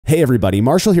Hey everybody,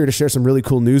 Marshall here to share some really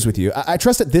cool news with you. I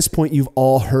trust at this point you've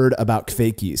all heard about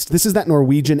Kvik yeast. This is that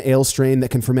Norwegian ale strain that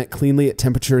can ferment cleanly at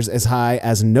temperatures as high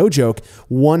as, no joke,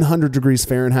 100 degrees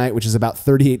Fahrenheit, which is about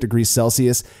 38 degrees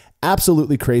Celsius.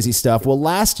 Absolutely crazy stuff. Well,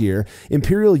 last year,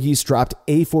 Imperial Yeast dropped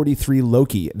A43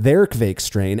 Loki, their Kvik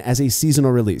strain, as a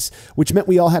seasonal release, which meant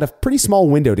we all had a pretty small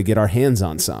window to get our hands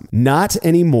on some. Not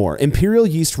anymore. Imperial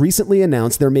Yeast recently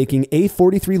announced they're making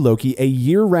A43 Loki a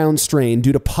year-round strain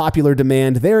due to popular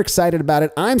demand. They're excited about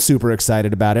it. I'm super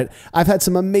excited about it. I've had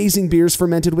some amazing beers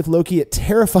fermented with Loki at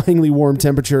terrifyingly warm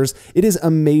temperatures. It is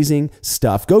amazing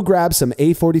stuff. Go grab some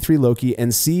A43 Loki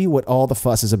and see what all the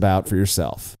fuss is about for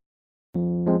yourself.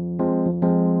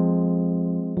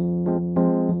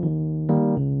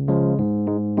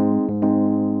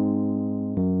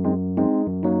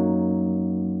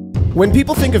 When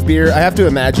people think of beer, I have to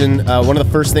imagine one of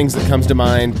the first things that comes to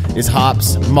mind is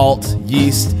hops, malt,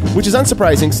 yeast, which is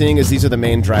unsurprising seeing as these are the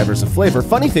main drivers of flavor.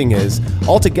 Funny thing is,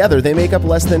 altogether, they make up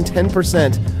less than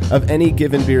 10% of any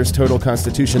given beer's total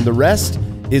constitution. The rest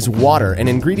is water, an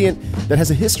ingredient that has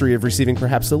a history of receiving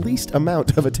perhaps the least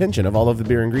amount of attention of all of the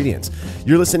beer ingredients.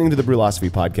 You're listening to the Brewlosophy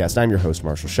Podcast. I'm your host,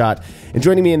 Marshall Schott, and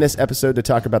joining me in this episode to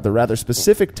talk about the rather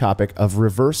specific topic of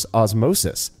reverse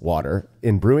osmosis water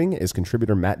in brewing is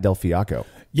contributor Matt Del Fiacco.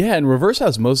 Yeah, and reverse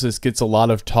osmosis gets a lot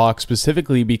of talk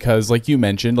specifically because, like you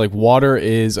mentioned, like water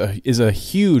is a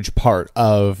huge part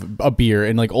of a beer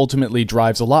and like ultimately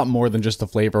drives a lot more than just the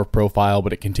flavor profile,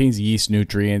 but it contains yeast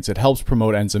nutrients. It helps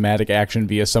promote enzymatic action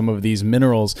via some of these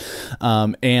minerals,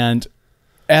 and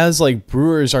as like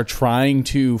brewers are trying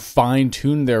to fine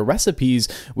tune their recipes,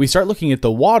 we start looking at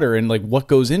the water and like what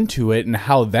goes into it and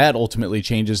how that ultimately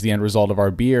changes the end result of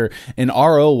our beer. And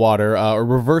RO water, or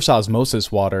reverse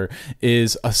osmosis water,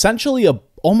 is essentially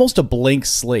almost a blank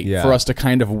slate for us to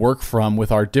kind of work from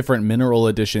with our different mineral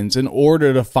additions in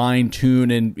order to fine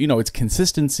tune and, its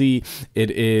consistency.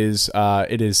 It is,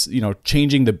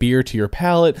 changing the beer to your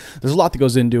palate. There's a lot that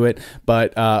goes into it,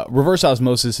 but reverse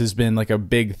osmosis has been like a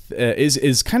big,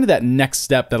 is kind of that next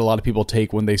step that a lot of people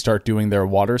take when they start doing their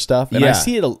water stuff. And I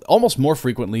see it almost more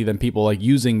frequently than people like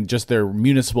using just their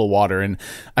municipal water. And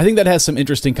I think that has some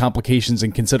interesting complications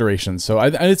and considerations. So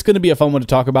it's going to be a fun one to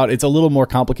talk about. It's a little more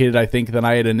complicated, I think, than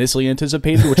I had initially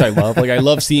anticipated, which I love. Like I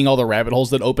love seeing all the rabbit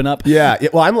holes that open up. Yeah.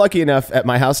 Well, I'm lucky enough at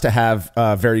my house to have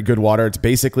very good water. It's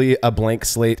basically a blank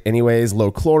slate anyways, low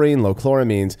chlorine, low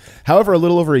chloramines. However, a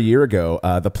little over a year ago,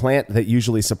 the plant that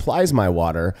usually supplies my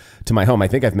water to my home, I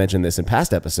think I've mentioned this in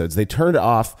past episodes, they turned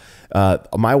off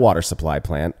my water supply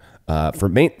plant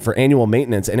for annual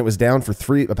maintenance, and it was down for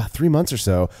about 3 months or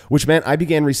so, which meant I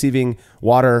began receiving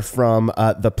water from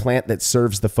the plant that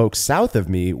serves the folks south of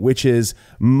me, which is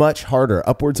much harder,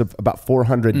 upwards of about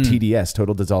 400 TDS,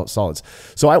 total dissolved solids.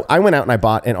 So I went out and I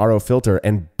bought an RO filter,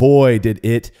 and boy, did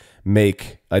it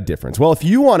make a difference. Well, if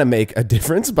you want to make a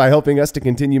difference by helping us to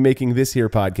continue making this here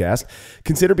podcast,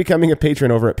 consider becoming a patron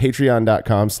over at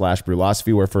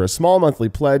patreon.com/brewlosophy, where for a small monthly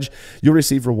pledge, you'll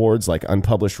receive rewards like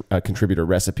unpublished contributor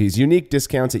recipes, unique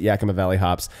discounts at Yakima Valley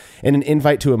Hops, and an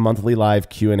invite to a monthly live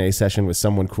Q&A session with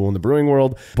someone cool in the brewing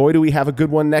world. Boy, do we have a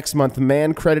good one next month.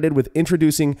 Man credited with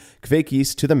introducing Kvik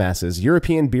yeast to the masses,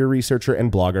 European beer researcher and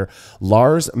blogger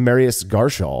Lars Marius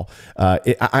Garshol.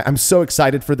 I'm so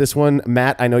excited for this one.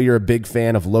 Matt, I know you're a big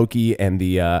fan of Loki and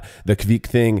the Kvik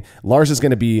thing. Lars is going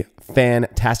to be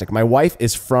fantastic. My wife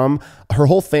is her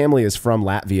whole family is from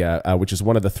Latvia, which is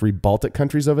one of the 3 Baltic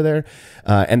countries over there.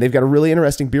 And they've got a really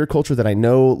interesting beer culture that I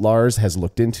know Lars has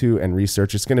looked into and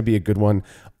researched. It's going to be a good one.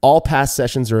 All past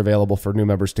sessions are available for new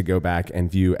members to go back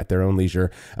and view at their own leisure.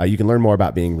 You can learn more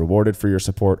about being rewarded for your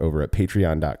support over at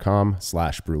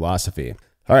patreon.com/brewlosophy.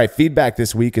 All right, feedback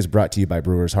this week is brought to you by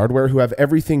Brewers Hardware, who have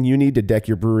everything you need to deck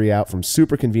your brewery out, from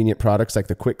super convenient products like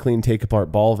the Quick Clean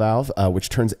Take-Apart Ball Valve, which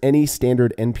turns any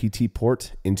standard NPT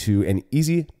port into an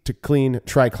easy-to-clean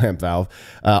tri-clamp valve,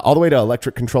 all the way to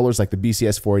electric controllers like the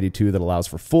BCS 482 that allows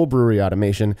for full brewery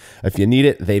automation. If you need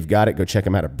it, they've got it. Go check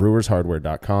them out at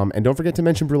brewershardware.com. And don't forget to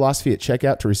mention Brewlosophy at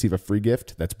checkout to receive a free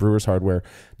gift. That's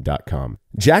brewershardware.com.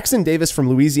 Jackson Davis from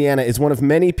Louisiana is one of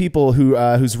many people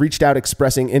who's reached out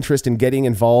expressing interest in getting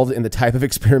involved in the type of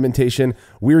experimentation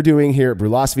we're doing here at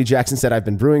Brewlosophy. Jackson said, "I've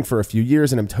been brewing for a few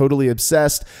years and I'm totally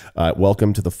obsessed."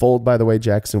 Welcome to the fold, by the way,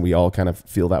 Jackson. We all kind of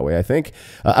feel that way, I think.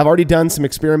 I've already done some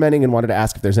experimentation experimenting and wanted to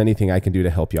ask if there's anything I can do to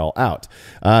help y'all out.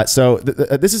 So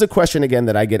this is a question, again,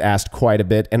 that I get asked quite a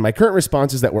bit, and my current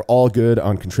response is that we're all good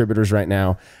on contributors right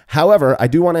now. However, I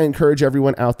do want to encourage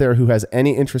everyone out there who has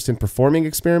any interest in performing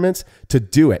experiments to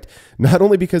do it. Not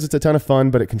only because it's a ton of fun,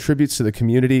 but it contributes to the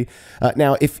community.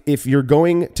 Now, if you're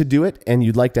going to do it and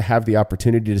you'd like to have the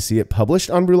opportunity to see it published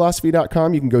on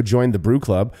brewlosophy.com, you can go join the Brew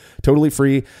Club, totally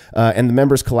free, and the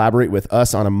members collaborate with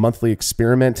us on a monthly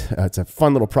experiment. It's a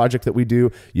fun little project that we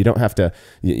do. You don't have to,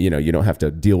 you don't have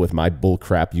to deal with my bull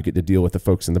crap. You get to deal with the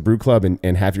folks in the Brew Club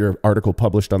and have your article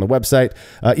published on the website.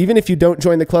 Even if you don't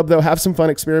join the club, though, have some fun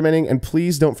experimenting, and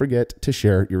please don't forget to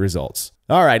share your results.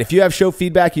 All right, if you have show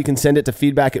feedback, you can send it to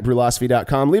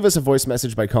feedback@brewlosophy.com. Leave us a voice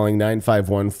message by calling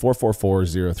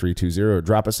 951-444-0320, or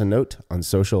drop us a note on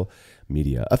social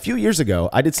media. A few years ago,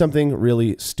 I did something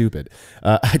really stupid.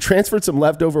 I transferred some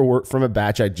leftover wort from a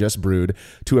batch I just brewed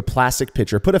to a plastic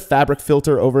pitcher, put a fabric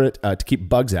filter over it to keep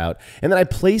bugs out, and then I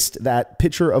placed that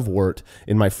pitcher of wort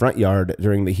in my front yard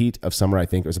during the heat of summer. I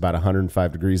think it was about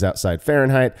 105 degrees outside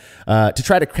Fahrenheit, to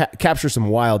try to capture some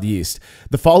wild yeast.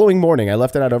 The following morning, I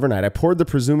left it out overnight. I poured the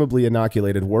presumably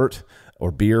inoculated wort, or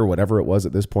beer, whatever it was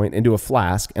at this point, into a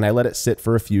flask, and I let it sit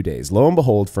for a few days. Lo and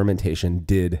behold, fermentation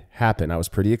did happen. I was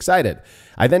pretty excited.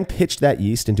 I then pitched that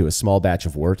yeast into a small batch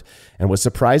of wort and was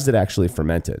surprised it actually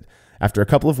fermented. After a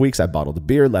couple of weeks, I bottled the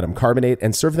beer, let them carbonate,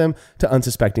 and served them to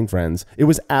unsuspecting friends. It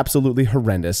was absolutely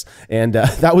horrendous, and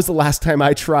that was the last time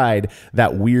I tried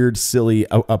that weird, silly,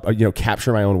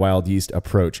 capture my own wild yeast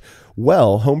approach.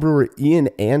 Well, homebrewer Ian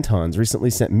Antons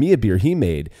recently sent me a beer he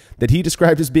made that he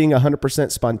described as being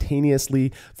 100%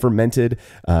 spontaneously fermented,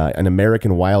 an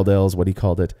American wild ale is what he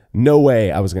called it. No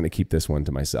way I was going to keep this one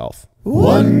to myself.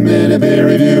 1 minute beer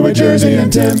review with Jersey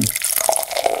and Tim.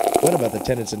 What about the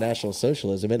tenets of National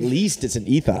Socialism? At least it's an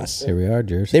ethos. Here we are,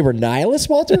 Jersey. They were nihilists,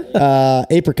 Walter?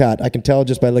 Apricot. I can tell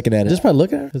just by looking at it. Just by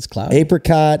looking at it, it's cloudy.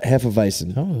 Apricot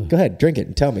Hefeweizen. Oh. Go ahead, drink it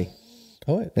and tell me.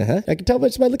 Oh, wait. I can tell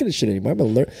just by looking at shit anymore.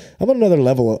 I'm on another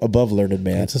level above learned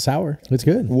man. It's a sour. It's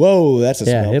good. Whoa, that's a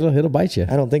smell. It'll bite you.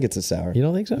 I don't think it's a sour. You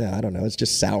don't think so? No, I don't know. It's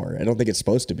just sour. I don't think it's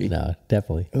supposed to be. No,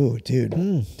 definitely. Oh, dude.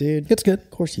 Dude. It's good.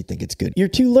 Of course you think it's good. You're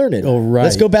too learned. Oh, right.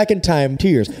 Let's go back in time 2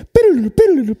 years.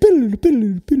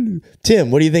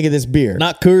 Tim, what do you think of this beer?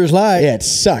 Not Coors Light. Yeah, it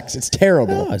sucks. It's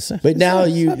terrible. No, but now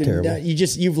not terrible.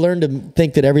 you've learned to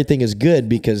think that everything is good,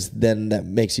 because then that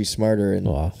makes you smarter. And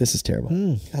this is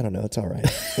terrible. I don't know. It's all right.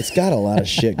 It's got a lot of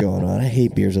shit going on. I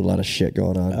hate beers with a lot of shit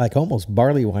going on. Like almost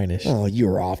barley wine-ish. Oh,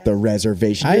 you're off the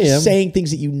reservation. I You're am. saying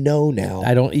things that you know now.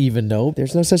 I don't even know.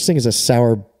 There's no such thing as a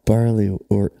sour barley,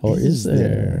 or Is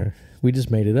there? We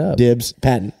just made it up. Dibs.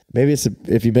 Patent. Maybe it's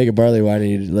if you make a barley wine and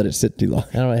you let it sit too long.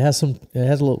 I don't know. It has a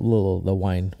little the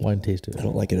wine taste to it. I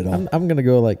don't like it at all. I'm gonna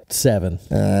go like 7.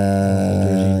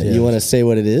 You want to say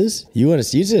what it is? You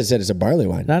just said it's a barley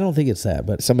wine. I don't think it's that,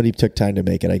 but Somebody took time to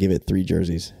make it. I give it 3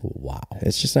 jerseys. wow.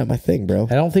 It's just not my thing, bro.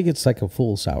 I don't think it's like a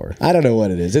full sour. I don't know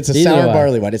what it is. It's a Either sour do I.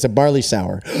 barley wine. It's a barley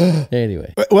sour.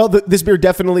 Anyway, Well, this beer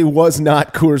definitely was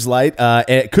not Coors Light.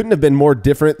 It couldn't have been more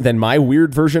different than my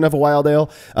weird version of a wild ale.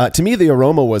 To me, the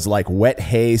aroma was like wet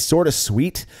hay, sort of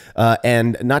sweet.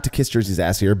 And not to kiss Jersey's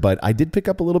ass here, but I did pick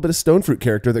up a little bit of stone fruit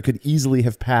character that could easily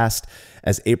have passed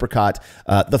as apricot.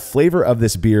 The flavor of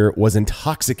this beer was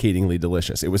intoxicatingly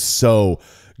delicious. It was so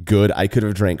good. I could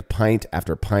have drank pint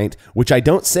after pint, which I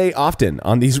don't say often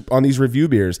on these review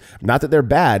beers. Not that they're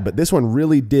bad, but this one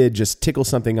really did just tickle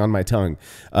something on my tongue.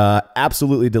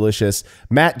 Absolutely delicious.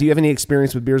 Matt, do you have any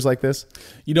experience with beers like this?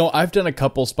 I've done a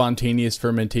couple spontaneous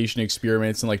fermentation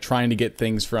experiments and like trying to get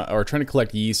things from, or trying to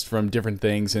collect yeast from different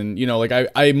things. And,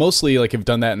 I mostly like have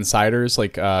done that in ciders,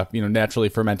 like, naturally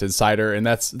fermented cider. And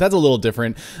that's a little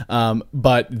different.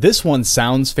 But this one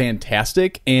sounds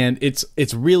fantastic. And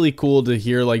it's really cool to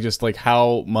hear just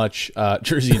how much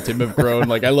Jersey and Tim have grown.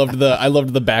 Like I loved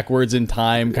the backwards in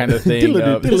time kind of thing.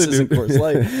 This isn't Coors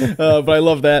Light, but I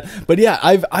love that. But yeah,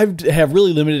 I've have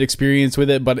really limited experience with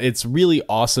it, but it's really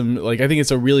awesome. Like I think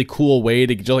it's a really cool way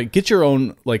to get your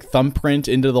own thumbprint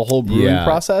into the whole brewing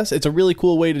process. It's a really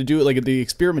cool way to do it. Like the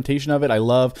experimentation of it, I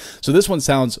love. So this one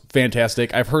sounds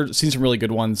fantastic. I've seen some really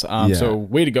good ones. So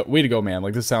way to go, man.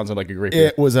 Like this sounds like a great beer.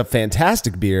 It was a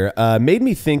fantastic beer. Made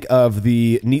me think of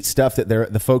the neat stuff that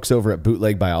the folks over at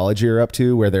Bootleg Biology are up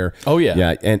to, where they're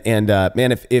and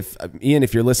man, if Ian,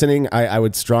 if you're listening, I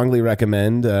would strongly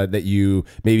recommend that you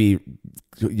maybe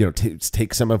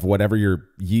take some of whatever your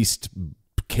yeast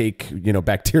cake,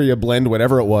 bacteria blend,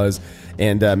 whatever it was,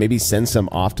 and maybe send some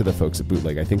off to the folks at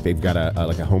Bootleg. I think they've got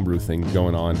a homebrew thing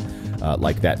going on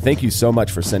like that. Thank you so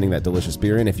much for sending that delicious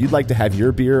beer in. If you'd like to have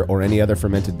your beer or any other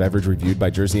fermented beverage reviewed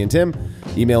by Jersey and Tim,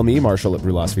 email me,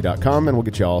 marshall@brewlosophy.com, and we'll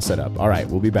get you all set up. All right,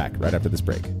 we'll be back right after this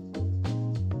break.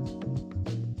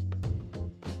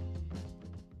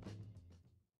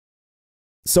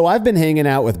 So I've been hanging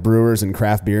out with brewers and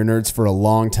craft beer nerds for a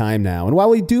long time now, and while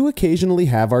we do occasionally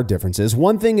have our differences,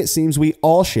 one thing it seems we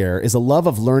all share is a love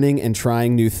of learning and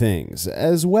trying new things,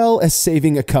 as well as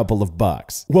saving a couple of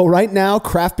bucks. Well, right now,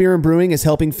 Craft Beer and Brewing is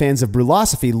helping fans of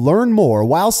Brewlosophy learn more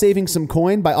while saving some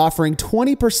coin by offering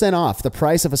 20% off the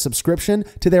price of a subscription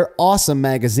to their awesome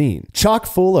magazine. Chock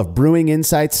full of brewing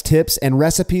insights, tips, and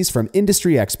recipes from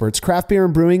industry experts, Craft Beer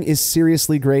and Brewing is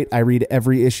seriously great. I read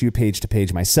every issue page to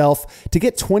page myself. To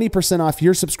get 20% off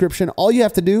your subscription, all you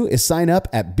have to do is sign up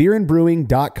at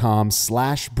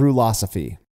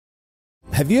beerandbrewing.com/brewlosophy.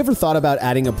 Have you ever thought about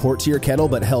adding a port to your kettle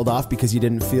but held off because you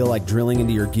didn't feel like drilling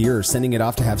into your gear or sending it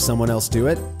off to have someone else do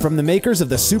it? From the makers of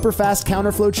the super fast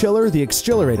counterflow chiller, the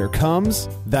Exchillerator, comes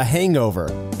the Hangover,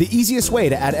 the easiest way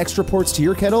to add extra ports to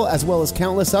your kettle as well as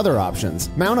countless other options.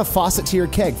 Mount a faucet to your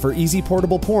keg for easy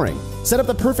portable pouring. Set up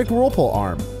the perfect whirlpool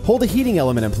arm. Hold a heating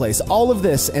element in place. All of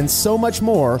this and so much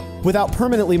more without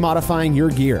permanently modifying your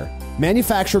gear.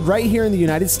 Manufactured right here in the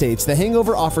United States, the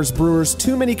Hangover offers brewers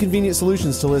too many convenient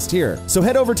solutions to list here. So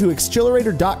head over to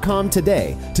exchillerator.com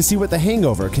today to see what the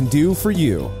Hangover can do for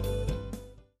you.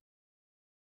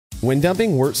 When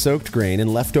dumping wort-soaked grain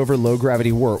and leftover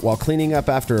low-gravity wort while cleaning up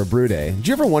after a brew day, did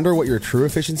you ever wonder what your true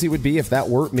efficiency would be if that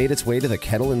wort made its way to the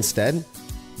kettle instead?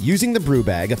 Using the brew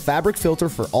bag, a fabric filter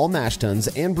for all mash tuns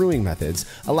and brewing methods,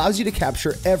 allows you to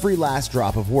capture every last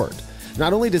drop of wort.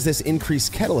 Not only does this increase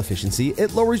kettle efficiency,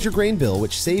 it lowers your grain bill,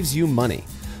 which saves you money.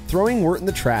 Throwing wort in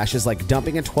the trash is like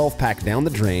dumping a 12-pack down the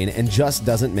drain and just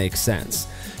doesn't make sense.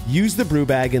 Use the brew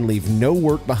bag and leave no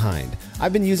wort behind.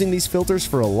 I've been using these filters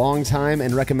for a long time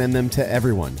and recommend them to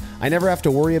everyone. I never have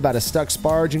to worry about a stuck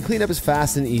sparge and cleanup is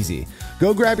fast and easy.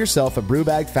 Go grab yourself a brew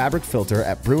bag fabric filter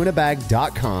at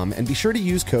brewinabag.com and be sure to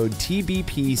use code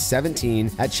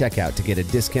TBP17 at checkout to get a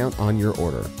discount on your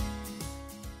order.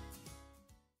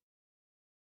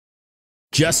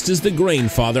 Just as the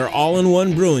Grainfather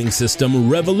all-in-one brewing system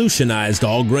revolutionized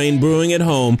all grain brewing at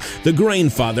home, the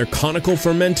Grainfather conical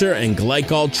fermenter and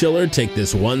glycol chiller take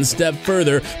this one step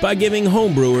further by giving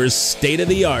homebrewers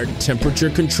state-of-the-art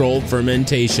temperature-controlled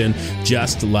fermentation,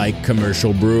 just like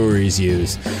commercial breweries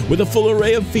use. With a full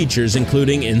array of features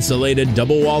including insulated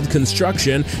double-walled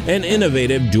construction, an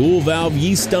innovative dual-valve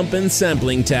yeast dump and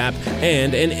sampling tap,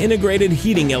 and an integrated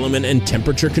heating element and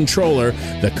temperature controller,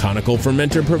 the conical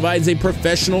fermenter provides a professional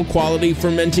quality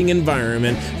fermenting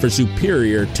environment for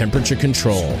superior temperature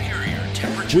control.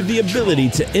 With the ability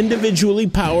to individually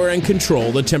power and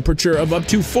control the temperature of up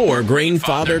to 4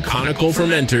 Grainfather conical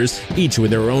fermenters, each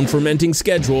with their own fermenting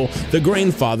schedule, the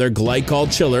Grainfather Glycol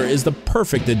Chiller is the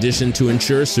perfect addition to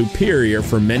ensure superior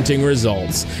fermenting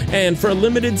results. And for a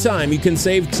limited time, you can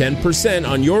save 10%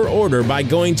 on your order by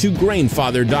going to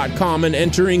Grainfather.com and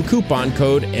entering coupon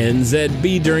code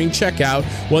NZB during checkout.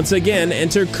 Once again,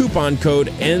 enter coupon code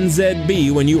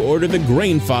NZB when you order the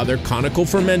Grainfather conical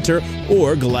fermenter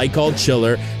or Glycol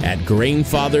Chiller at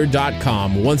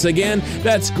Grainfather.com. Once again,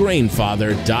 that's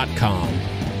Grainfather.com.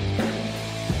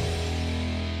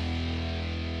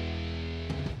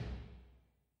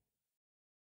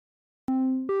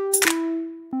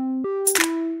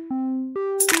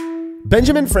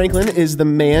 Benjamin Franklin is the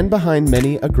man behind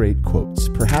many a great quotes.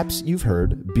 Perhaps you've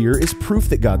heard, beer is proof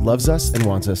that God loves us and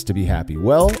wants us to be happy.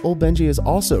 Well, old Benji is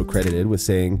also credited with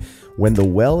saying, when the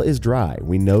well is dry,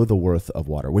 we know the worth of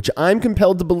water, which I'm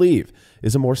compelled to believe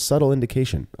is a more subtle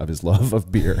indication of his love of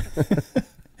beer.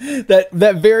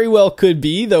 That very well could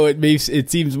be, though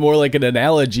it seems more like an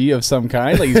analogy of some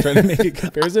kind, like he's trying to make a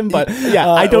comparison. But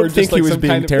yeah, I don't think he was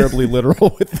being terribly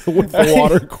literal with the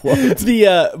water quote.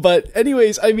 But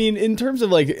anyways, I mean, in terms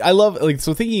of I love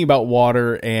so thinking about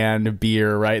water and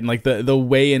beer, right, and the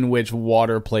way in which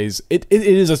water plays it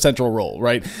is a central role,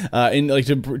 right, and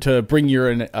to bring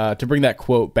that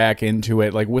quote back into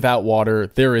it, without water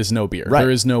there is no beer, right. There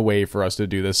is no way for us to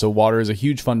do this. So water is a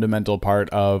huge fundamental part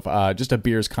of just a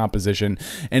beer's composition,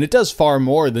 and it does far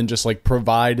more than just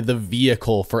provide the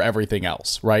vehicle for everything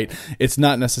else, right? It's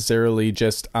not necessarily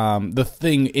just the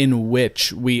thing in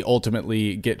which we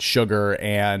ultimately get sugar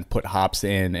and put hops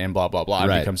in and blah blah blah,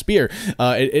 right. It becomes beer.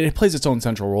 It plays its own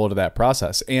central role to that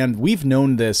process, and we've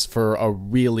known this for a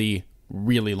really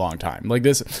really long time. Like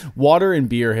this, water and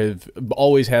beer have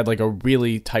always had like a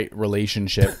really tight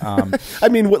relationship. I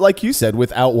mean, like you said,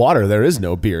 without water, there is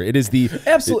no beer. It is the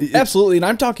absolutely. And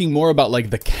I'm talking more about like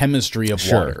the chemistry of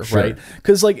water, right?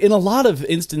 Because like in a lot of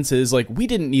instances, like we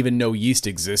didn't even know yeast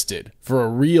existed for a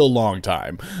real long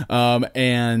time.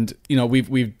 And you know,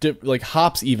 like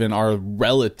hops even are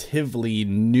relatively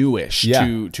newish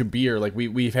to beer. Like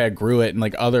we've had Gruit and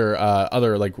like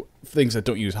other like things that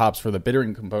don't use hops for the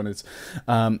bittering components.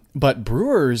 But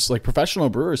brewers, like professional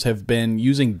brewers, have been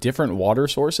using different water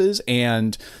sources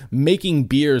and making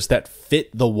beers that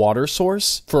fit the water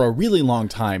source for a really long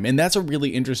time. And that's a really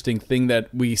interesting thing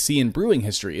that we see in brewing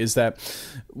history, is that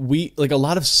we, like a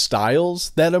lot of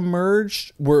styles that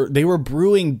emerged, they were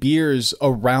brewing beers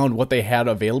around what they had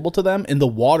available to them. And the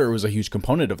water was a huge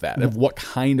component of that, of what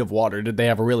kind of water. Did they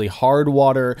have a really hard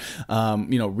water,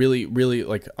 really, really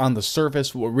like on the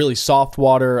surface, really soft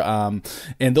water,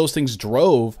 and those things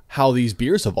drove how these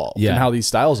beers evolved and how these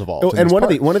styles evolved. And one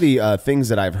of the things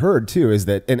that I've heard too is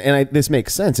that, this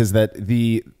makes sense, is that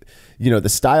the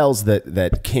styles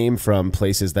that came from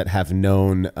places that have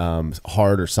known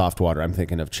hard or soft water. I'm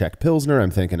thinking of Czech Pilsner.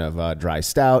 I'm thinking of dry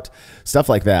stout, stuff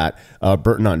like that.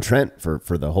 Burton on Trent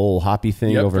for the whole hoppy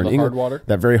thing over in England. Hard water.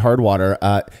 That very hard water.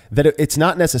 That it's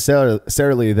not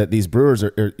necessarily that these brewers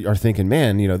are thinking,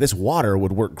 man, this water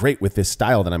would work great with this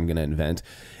style that I'm going to invent.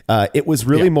 It was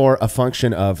really more a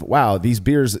function of, wow, these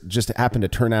beers just happen to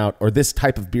turn out, or this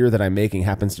type of beer that I'm making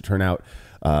happens to turn out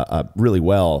really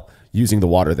well using the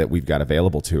water that we've got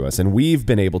available to us. And we've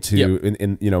been able to,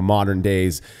 in modern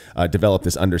days, develop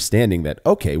this understanding that,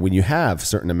 okay, when you have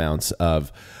certain amounts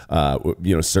of,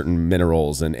 certain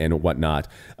minerals and whatnot,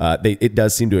 it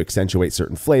does seem to accentuate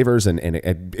certain flavors and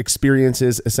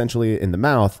experiences essentially in the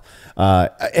mouth.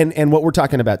 And what we're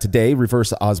talking about today,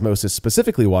 reverse osmosis,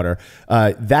 specifically water,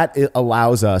 that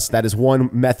allows us, that is one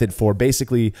method for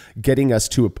basically getting us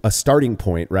to a starting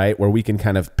point, right? Where we can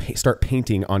kind of start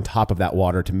painting on top of that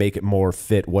water to make it more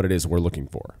fit what it is we're looking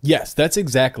for. Yes, that's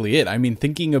exactly it. I mean,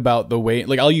 thinking about the way,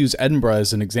 like I'll use Edinburgh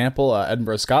as an example,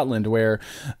 Edinburgh, Scotland, where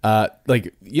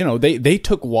they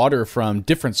took water from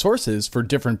different sources for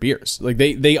different beers. Like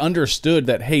they understood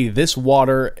that, hey, this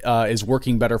water is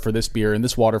working better for this beer, and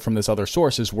this water from this other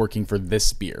source is working for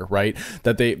this beer, right?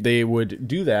 That they would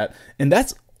do that. And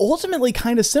that's ultimately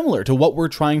kind of similar to what we're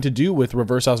trying to do with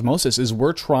reverse osmosis, is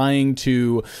we're trying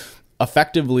to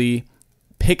effectively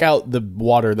pick out the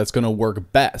water that's going to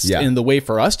work best. Yeah. And the way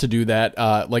for us to do that,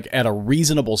 like at a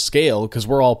reasonable scale, because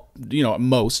we're all,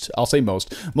 most of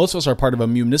us are part of a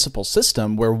municipal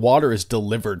system where water is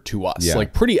delivered to us,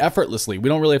 like pretty effortlessly. We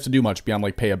don't really have to do much beyond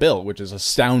like pay a bill, which is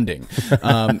astounding.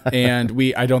 And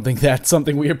I don't think that's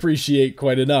something we appreciate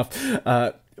quite enough.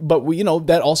 But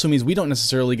that also means we don't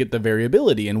necessarily get the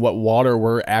variability in what water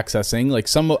we're accessing. Like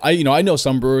I know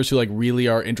some brewers who like really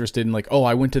are interested in like, oh,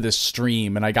 I went to this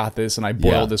stream and I got this and I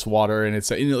boiled this water, and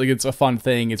it's a fun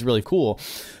thing. It's really cool.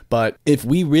 But if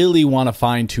we really want to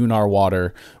fine tune our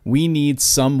water, we need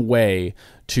some way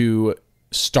to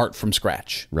start from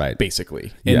scratch, right?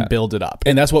 Basically, and build it up.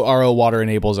 And that's what RO water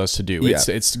enables us to do.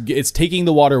 It's taking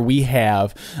the water we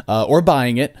have, or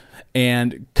buying it,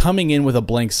 and coming in with a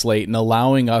blank slate and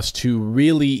allowing us to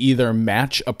really either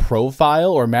match a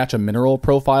profile or match a mineral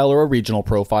profile or a regional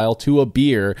profile to a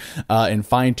beer, and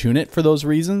fine tune it for those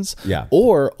reasons. Yeah.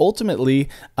 Or ultimately,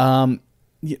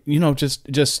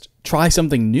 just try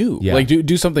something new, like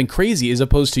do something crazy, as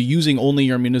opposed to using only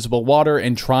your municipal water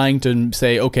and trying to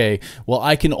say, okay, well,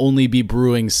 I can only be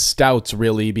brewing stouts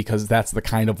really because that's the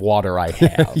kind of water I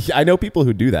have. I know people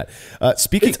who do that.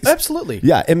 Absolutely.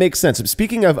 Yeah, it makes sense.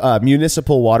 Speaking of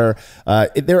municipal water,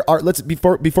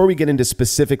 before we get into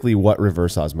specifically what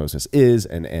reverse osmosis is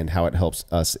and how it helps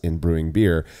us in brewing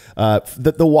beer,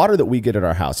 the water that we get at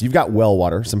our house, you've got well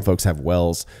water. Some folks have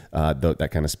wells, that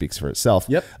kind of speaks for itself.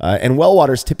 Yep. And well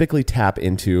waters typically tap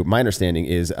into, my understanding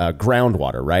is,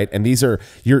 groundwater, right? And these are,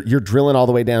 you're drilling all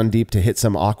the way down deep to hit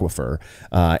some aquifer.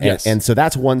 And so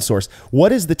that's one source.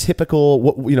 What is the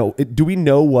typical, do we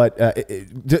know what,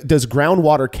 does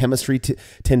groundwater chemistry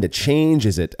tend to change?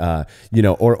 Is it,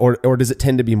 or does it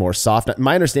tend to be more soft?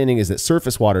 My understanding is that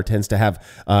surface water tends to have,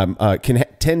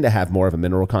 tend to have more of a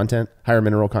mineral content, higher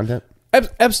mineral content.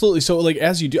 Absolutely. So like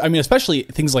as you do, I mean, especially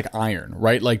things like iron,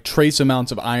 right? Like trace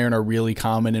amounts of iron are really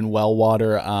common in well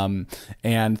water.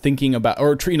 And thinking about,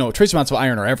 trace amounts of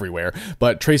iron are everywhere,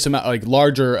 but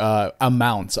larger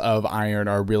amounts of iron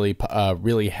are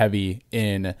really heavy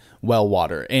in well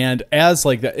water. And as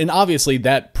like that, and obviously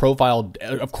that profile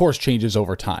of course changes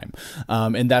over time.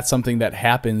 And that's something that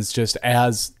happens just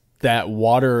as that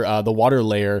water, the water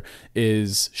layer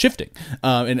is shifting.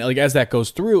 And like as that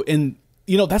goes through, and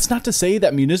that's not to say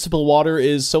that municipal water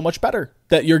is so much better.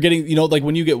 That you're getting, like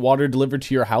when you get water delivered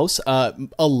to your house, a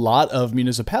lot of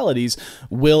municipalities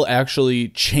will actually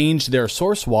change their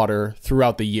source water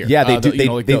throughout the year. Yeah, they do.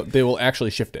 They will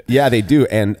actually shift it. Yeah, they do.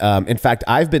 And in fact,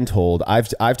 I've been told,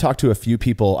 I've talked to a few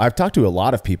people, I've talked to a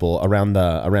lot of people around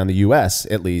the U.S.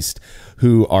 at least,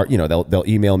 who are, they'll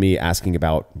email me asking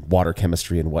about water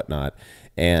chemistry and whatnot.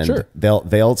 And sure.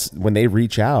 they'll when they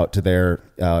reach out to their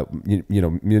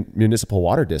municipal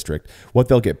water district, what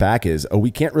they'll get back is,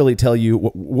 we can't really tell you.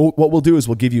 What we'll do is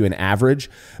we'll give you an average,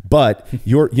 but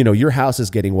your house is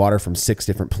getting water from 6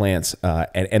 different plants,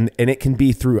 and it can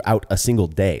be throughout a single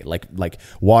day. Like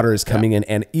water is coming in,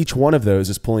 and each one of those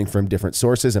is pulling from different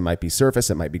sources. It might be surface,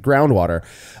 it might be groundwater,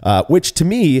 which to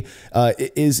me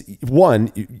is one.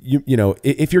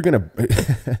 If you're gonna,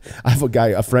 I have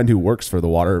a friend who works for the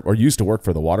water or used to work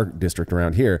for the water district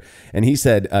around here, and he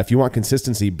said, if you want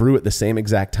consistency, brew at the same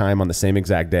exact time on the same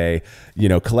exact day,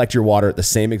 collect your water at the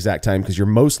same exact time, because you're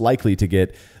most likely to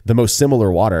get the most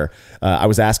similar water. I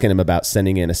was asking him about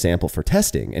sending in a sample for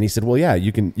testing, and he said, well, yeah,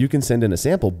 you can send in a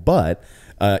sample, but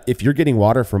if you're getting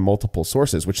water from multiple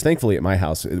sources, which thankfully at my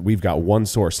house, we've got one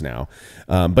source now.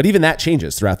 But even that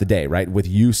changes throughout the day, right? With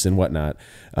use and whatnot.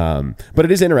 But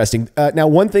it is interesting. Now,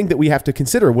 one thing that we have to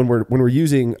consider when we're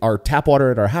using our tap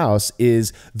water at our house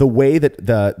is the way that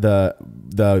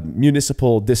the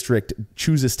municipal district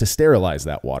chooses to sterilize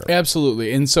that water.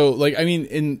 Absolutely. And so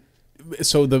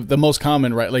so the most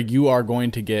common, right? Like you are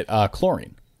going to get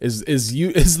chlorine. Is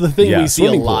the thing we see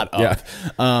a lot of,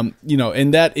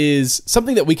 and that is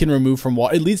something that we can remove from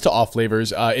water. It leads to off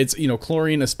flavors. It's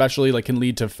chlorine especially can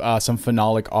lead to some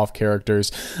phenolic off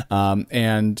characters,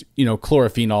 and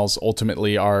chlorophenols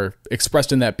ultimately are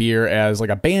expressed in that beer as like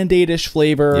a Band-Aid-ish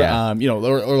flavor,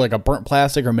 or like a burnt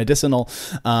plastic or medicinal.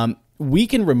 We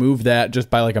can remove that just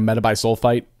by like a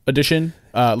metabisulfite addition,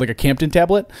 like a Campton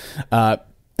tablet.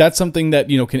 That's something that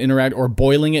can interact, or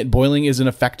boiling it. Boiling is an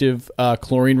effective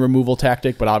chlorine removal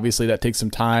tactic, but obviously that takes some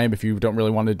time if you don't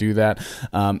really want to do that.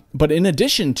 But in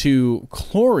addition to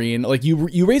chlorine, like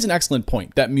you raise an excellent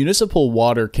point that municipal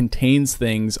water contains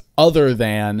things other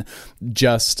than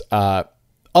just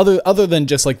other than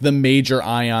just like the major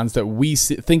ions that we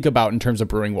think about in terms of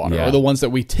brewing water, or the ones that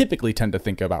we typically tend to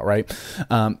think about, right?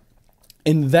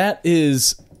 And that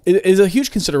is. It is a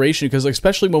huge consideration because,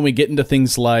 especially when we get into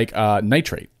things like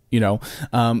nitrate,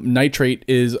 nitrate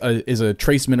is a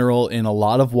trace mineral in a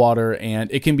lot of water,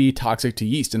 and it can be toxic to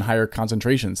yeast in higher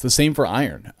concentrations. The same for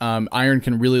iron. Iron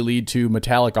can really lead to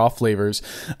metallic off flavors.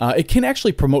 It can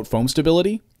actually promote foam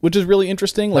stability, which is really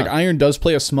interesting. Like iron does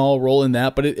play a small role in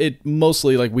that, but it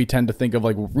mostly, like, we tend to think of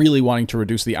like really wanting to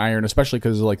reduce the iron, especially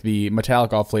because of like the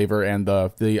metallic off flavor and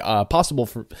the possible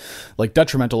for like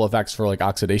detrimental effects for like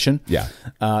oxidation. Yeah.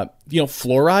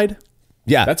 Fluoride.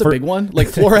 Yeah, that's a big one. Like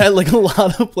fluoride, like a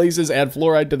lot of places add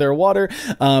fluoride to their water.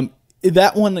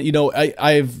 That one,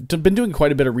 I've been doing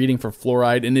quite a bit of reading for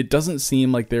fluoride, and it doesn't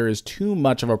seem like there is too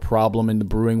much of a problem in the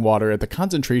brewing water at the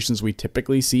concentrations we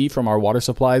typically see from our water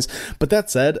supplies. But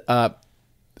that said,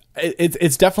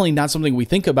 it's definitely not something we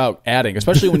think about adding,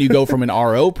 especially when you go from an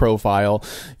RO profile.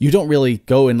 You don't really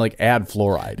go and like add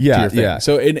fluoride to your thing. Yeah.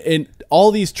 So in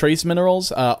all these trace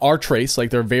minerals are trace,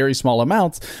 like they're very small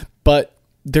amounts, but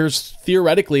there's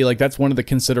theoretically, like, that's one of the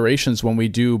considerations when we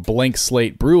do blank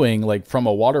slate brewing, like from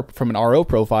an RO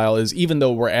profile, is even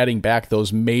though we're adding back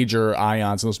those major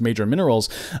ions and those major minerals,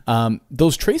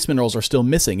 those trace minerals are still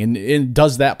missing. And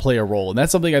does that play a role? And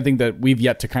that's something I think that we've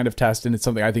yet to kind of test. And it's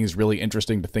something I think is really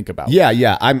interesting to think about. Yeah.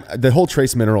 The whole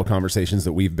trace mineral conversations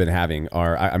that we've been having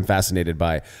I'm fascinated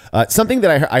by. Something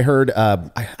that I heard,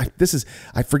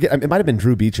 I forget, it might've been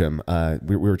Drew Beecham.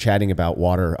 We were chatting about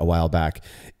water a while back,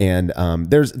 and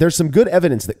there's some good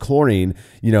evidence that chlorine,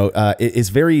 is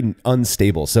very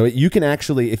unstable. So you can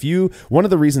actually, one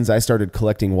of the reasons I started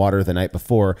collecting water the night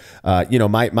before,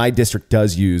 my district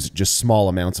does use just small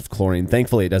amounts of chlorine.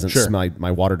 Thankfully, it doesn't smell,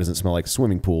 my water doesn't smell like a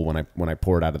swimming pool when I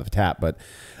pour it out of the tap. But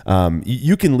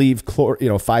you can leave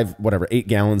 8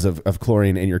 gallons of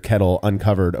chlorine in your kettle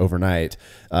uncovered overnight,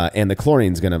 and the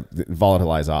chlorine's going to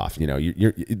volatilize off.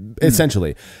 You're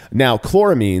essentially. Now,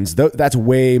 chloramines, that's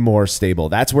way more stable.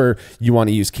 That's where you want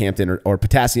to use Campton or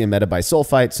potassium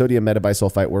metabisulfite. Sodium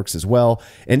metabisulfite works as well.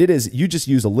 And you just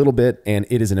use a little bit, and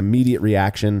it is an immediate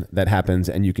reaction that happens,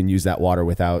 and you can use that water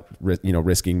without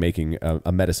risking making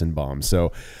a medicine bomb.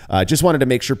 So just wanted to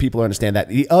make sure people understand that.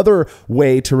 The other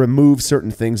way to remove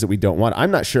certain things things that we don't want.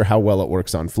 I'm not sure how well it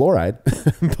works on fluoride,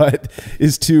 but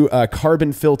is to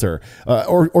carbon filter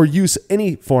or use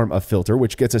any form of filter,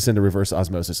 which gets us into reverse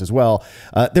osmosis as well.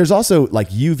 There's also like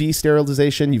UV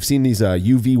sterilization. You've seen these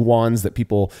UV wands that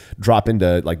people drop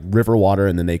into like river water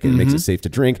and then they can makes it safe to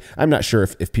drink. I'm not sure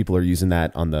if people are using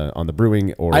that on the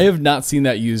brewing or. I have not seen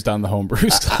that used on the homebrew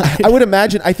side. I would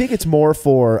imagine. I think it's more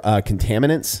for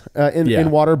contaminants in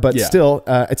water, but still,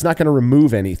 it's not going to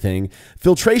remove anything.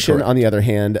 Filtration, on the other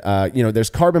hand, there's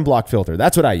carbon block filter.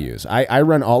 That's what I use. I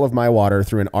run all of my water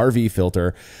through an RV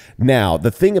filter. Now,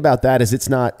 the thing about that is it's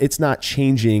not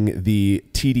changing the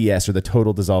TDS or the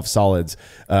total dissolved solids,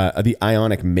 the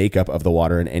ionic makeup of the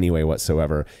water in any way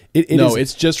whatsoever.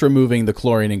 It's just removing the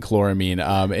chlorine and chloramine,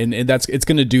 and it's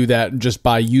going to do that just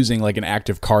by using like an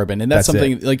active carbon, and that's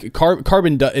something like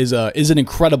carbon is an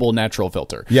incredible natural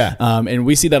filter. Yeah, and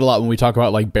we see that a lot when we talk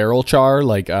about like barrel char,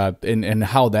 like and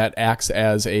how that acts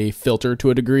as a filter to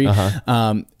a degree.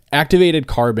 Activated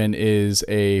carbon is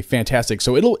a fantastic.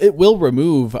 So it will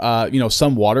remove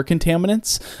some water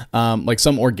contaminants, like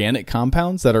some organic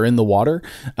compounds that are in the water,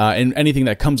 and anything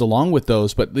that comes along with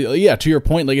those. But to your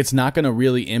point, like it's not going to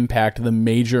really impact the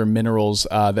major minerals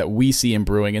that we see in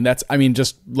brewing, and that's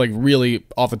just like really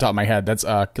off the top of my head, that's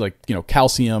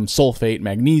calcium, sulfate,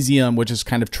 magnesium, which is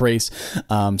kind of trace,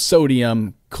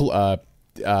 sodium.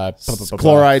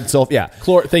 Chloride,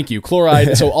 sulfur, thank you,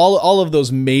 chloride. So all of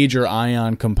those major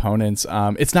ion components,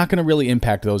 it's not going to really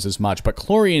impact those as much, but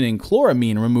chlorine and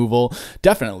chloramine removal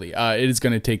definitely it is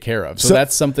going to take care of. So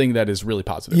that's something that is really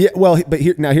positive. Yeah, well, but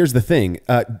here's the thing: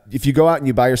 if you go out and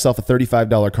you buy yourself a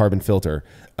 $35 carbon filter,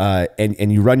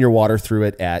 and you run your water through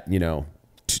it at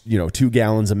 2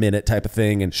 gallons a minute type of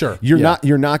thing. And you're not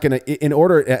going to, in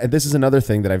order, this is another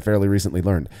thing that I've fairly recently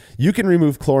learned. You can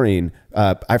remove chlorine.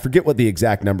 I forget what the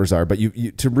exact numbers are, but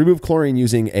you to remove chlorine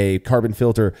using a carbon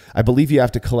filter, I believe you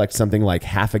have to collect something like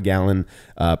half a gallon,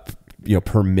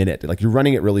 per minute. Like you're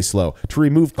running it really slow to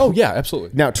remove. Absolutely.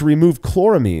 Now to remove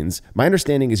chloramines, my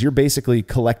understanding is you're basically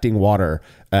collecting water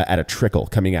at a trickle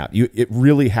coming out. It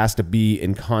really has to be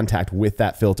in contact with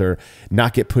that filter,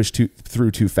 not get pushed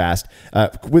through too fast.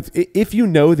 If you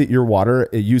know that your water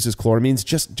uses chloramines,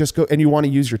 just go, and you want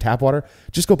to use your tap water,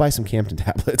 just go buy some Campton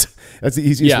tablets. That's the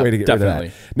easiest way to get rid of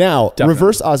that. Now,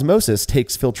 reverse osmosis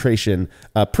takes filtration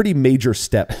a pretty major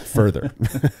step further.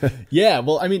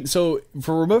 So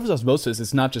for reverse osmosis,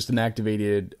 it's not just an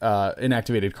activated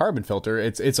carbon filter.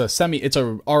 It's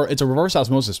a reverse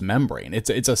osmosis membrane. It's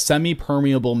a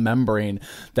semi-permeable membrane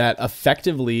that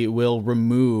effectively will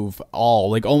remove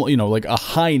all, like a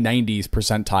high 90s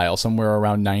percentile, somewhere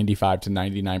around 95 to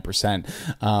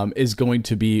 99%, is going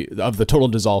to be of the total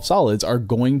dissolved solids are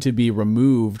going to be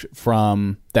removed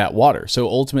from that water. So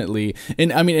ultimately,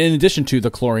 in addition to the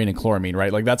chlorine and chloramine,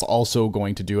 right? Like that's also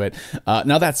going to do it.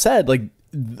 Now that said, like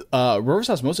reverse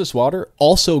osmosis water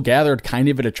also gathered kind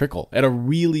of at a trickle at a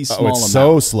really small amount. It's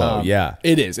so slow.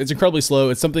 It is. It's incredibly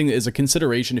slow. It's something that is a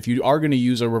consideration. If you are going to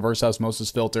use a reverse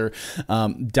osmosis filter,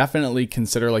 definitely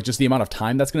consider like just the amount of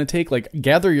time that's going to take. Like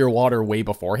gather your water way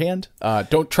beforehand.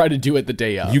 Don't try to do it the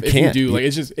day of. You can't. If you do, like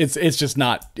it's just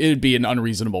not. It'd be an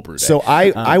unreasonable brew day. So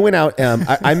I went out.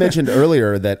 I mentioned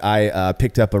earlier that I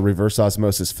picked up a reverse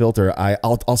osmosis filter.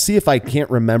 I'll see if I can't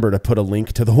remember to put a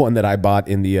link to the one that I bought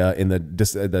in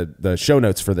the show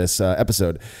notes for this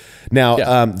episode.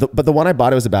 Now, but the one I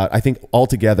bought, it was about, I think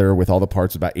altogether with all the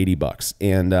parts, about $80,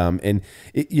 and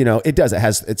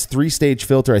it's 3-stage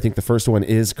filter. I think the first one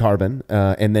is carbon,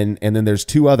 and then there's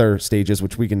 2 other stages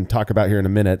which we can talk about here in a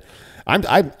minute.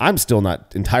 I'm still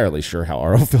not entirely sure how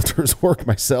RO filters work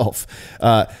myself,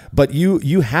 but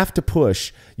you have to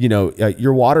push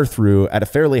your water through at a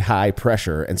fairly high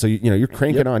pressure, and so you're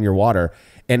cranking on your water.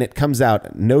 And it comes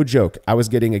out, no joke. I was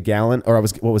getting a gallon, I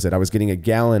was getting a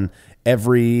gallon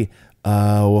every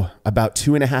about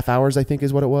 2.5 hours, I think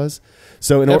is what it was.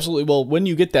 So absolutely. Well, when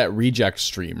you get that reject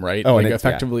stream, right?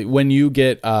 Effectively, when you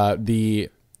get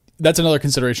that's another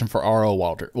consideration for RO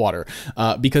water,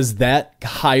 because that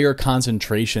higher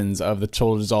concentrations of the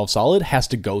total dissolved solid has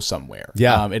to go somewhere.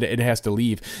 It has to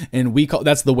leave, and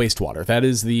that's the wastewater. That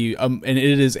is and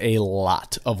it is a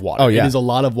lot of water. It is a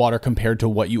lot of water compared to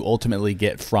what you ultimately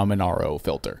get from an RO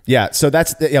filter. So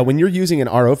that's when you're using an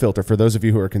RO filter. For those of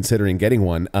you who are considering getting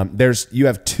one, you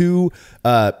have 2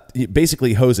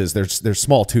 basically hoses. There's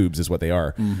small tubes, is what they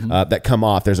are, that come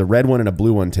off. There's a red one and a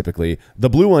blue one typically. The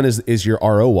blue one is your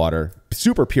RO water.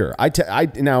 Super pure.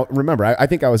 Now remember, I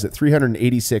think I was at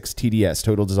 386 TDS,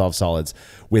 total dissolved solids,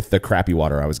 with the crappy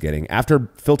water I was getting. After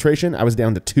filtration, I was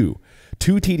down to 2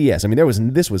 TDS. I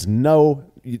mean, this was no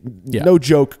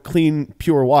joke, clean,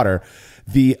 pure water.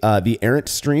 The errant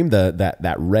stream,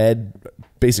 that red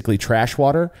basically trash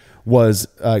water was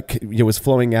it was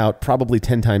flowing out probably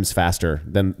 10 times faster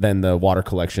than the water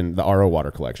collection, the RO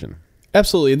water collection.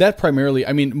 Absolutely. That primarily,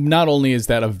 I mean, not only is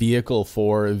that a vehicle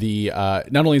for like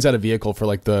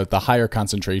the higher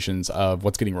concentrations of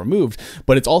what's getting removed,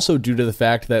 but it's also due to the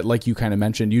fact that, like you kind of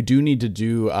mentioned, you need to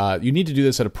do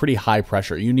this at a pretty high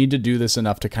pressure. You need to do this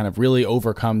enough to kind of really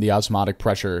overcome the osmotic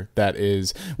pressure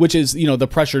which is the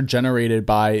pressure generated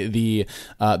by the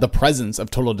presence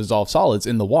of total dissolved solids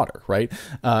in the water, right?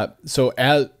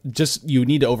 You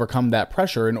need to overcome that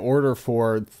pressure in order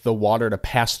for the water to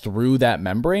pass through that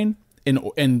membrane.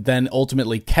 And then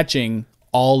ultimately catching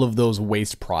all of those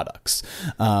waste products.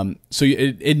 So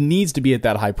it needs to be at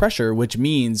that high pressure, which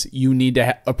means you need to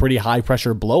have a pretty high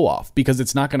pressure blow off, because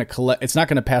it's not going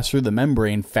to pass through the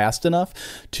membrane fast enough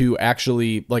to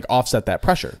actually like offset that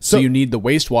pressure. So you need the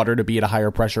wastewater to be at a higher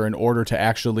pressure in order to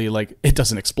actually it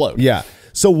doesn't explode. Yeah.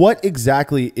 So what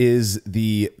exactly is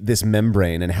this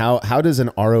membrane, and how does an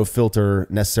RO filter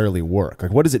necessarily work?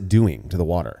 Like, what is it doing to the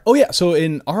water? Oh yeah. So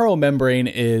an RO membrane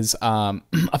is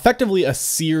effectively a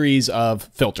series of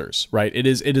filters, right?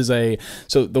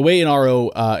 So the way an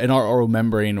RO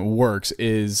membrane works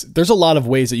is there's a lot of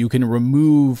ways that you can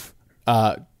remove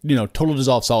total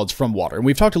dissolved solids from water. And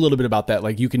we've talked a little bit about that.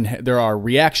 Like there are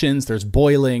reactions, there's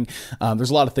boiling, there's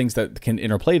a lot of things that can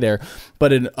interplay there.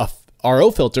 But a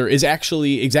RO filter is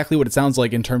actually exactly what it sounds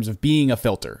like in terms of being a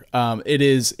filter. It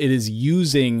is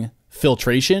using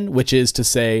filtration, which is to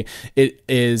say it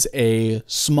is a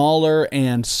smaller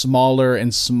and smaller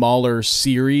and smaller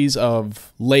series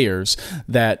of layers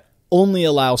that only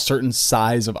allow certain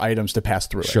size of items to pass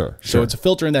through it. Sure. So it's a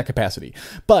filter in that capacity.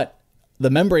 But the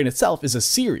membrane itself is a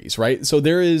series, right? So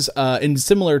there is, and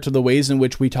similar to the ways in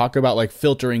which we talk about like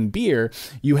filtering beer,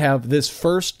 you have this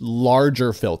first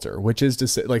larger filter, which is to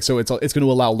say, so it's going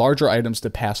to allow larger items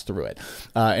to pass through it,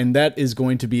 and that is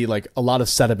going to be like a lot of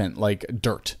sediment, like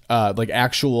dirt, like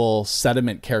actual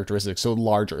sediment characteristics, so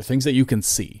larger things that you can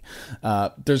see.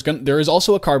 There is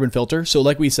also a carbon filter, so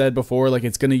like we said before, like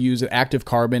it's going to use an active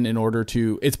carbon in order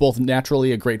to. It's both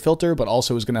naturally a great filter, but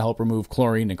also is going to help remove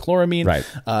chlorine and chloramine. Right.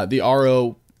 The RO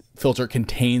filter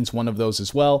contains one of those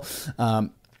as well.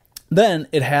 Then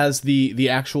it has the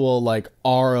actual like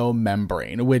RO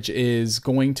membrane, which is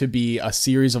going to be a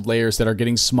series of layers that are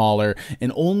getting smaller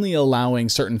and only allowing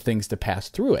certain things to pass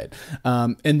through it.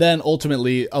 And then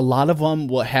ultimately, a lot of them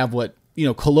will have what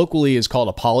colloquially is called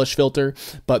a polish filter,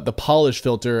 but the polish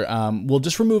filter will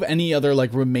just remove any other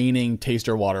like remaining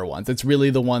taster water ones. It's really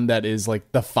the one that is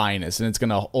like the finest, and it's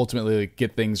going to ultimately like,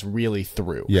 get things really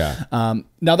through. Yeah.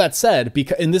 Now that said,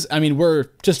 because in this, I mean, we're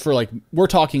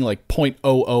talking like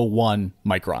 0.001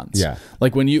 microns. Yeah.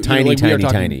 Like when you tiny, like tiny, we are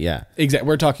talking, tiny. Yeah. Exactly.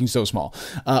 We're talking so small.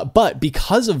 But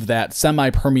because of that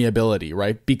semi-permeability,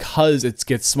 right? Because it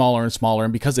gets smaller and smaller,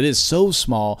 and because it is so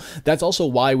small, that's also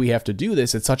why we have to do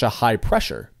this at such a high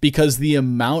pressure, because the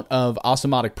amount of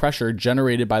osmotic pressure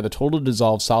generated by the total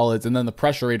dissolved solids, and then the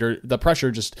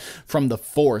pressure just from the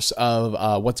force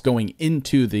of what's going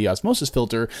into the osmosis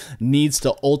filter needs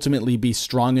to ultimately be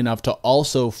strong enough to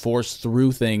also force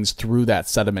through things through that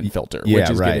sediment filter, which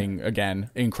is getting, again,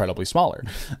 incredibly smaller.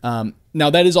 Now,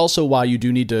 that is also why you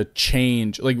do need to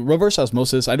change, like reverse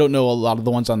osmosis. I don't know a lot of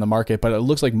the ones on the market, but it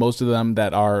looks like most of them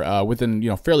that are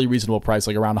within fairly reasonable price,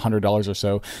 like around $100 or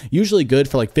so, usually good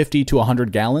for like 50 to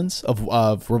 100 gallons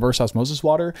of reverse osmosis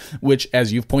water, which,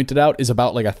 as you've pointed out, is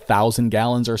about like 1,000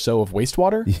 gallons or so of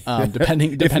wastewater,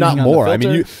 depending if not on more. the I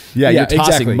filter. mean, you're tossing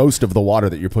exactly. most of the water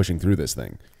that you're pushing through this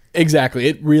thing. Exactly.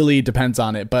 It really depends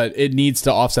on it, but it needs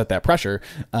to offset that pressure.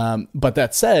 But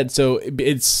that said, so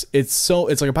it's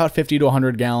like about 50 to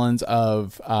 100 gallons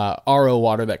of RO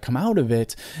water that come out of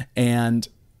it, and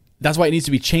that's why it needs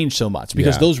to be changed so much,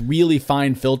 because those really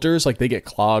fine filters, like they get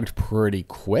clogged pretty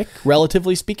quick,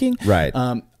 relatively speaking. Right.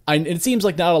 It seems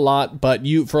like not a lot, but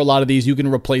for a lot of these, you can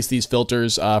replace these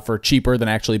filters for cheaper than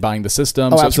actually buying the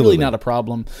system. So absolutely. It's really not a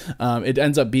problem. It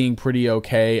ends up being pretty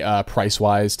okay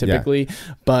price-wise, typically.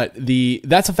 Yeah. But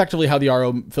that's effectively how the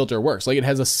RO filter works. Like, it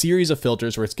has a series of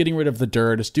filters where it's getting rid of the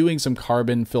dirt, it's doing some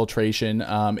carbon filtration.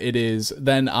 It is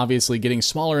then obviously getting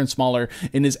smaller and smaller,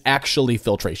 and is actually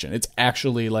filtration. It's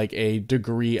actually like a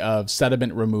degree of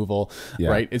sediment removal,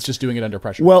 right? It's just doing it under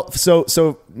pressure. Well,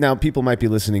 so now people might be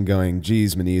listening going,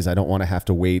 geez, Maniz, I don't want to have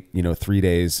to wait, 3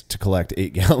 days to collect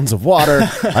 8 gallons of water.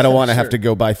 I don't want to have to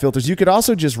go buy filters. You could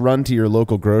also just run to your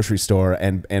local grocery store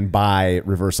and buy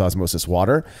reverse osmosis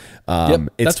water.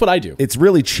 That's what I do. It's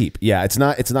really cheap. Yeah, it's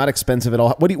not expensive at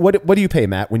all. What do you pay,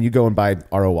 Matt, when you go and buy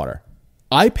RO water?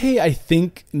 I pay, I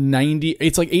think,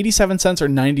 87 cents or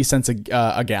 90 cents a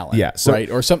gallon. Yeah, so, right,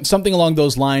 or something along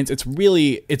those lines. It's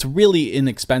really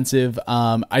inexpensive.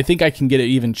 I think I can get it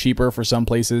even cheaper for some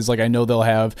places. Like I know they'll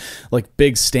have like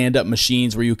big stand-up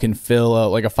machines where you can fill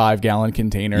like a 5-gallon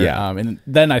container. Yeah. And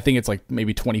then I think it's like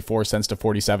maybe 24 cents to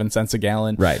 47 cents a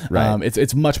gallon. Right.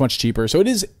 It's much cheaper. So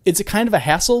it's a kind of a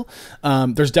hassle.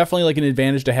 There's definitely like an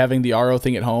advantage to having the RO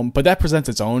thing at home, but that presents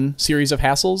its own series of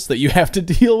hassles that you have to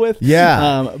deal with. Yeah.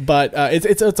 But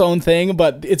it's its own thing,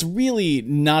 but it's really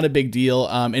not a big deal.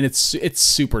 And it's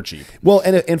super cheap. Well,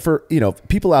 and for,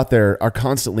 people out there are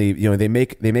constantly, they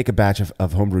make a batch of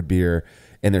homebrewed beer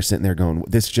and they're sitting there going,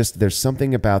 there's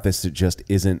something about this that just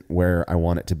isn't where I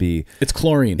want it to be. It's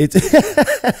chlorine.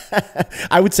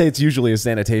 I would say it's usually a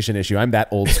sanitation issue. I'm that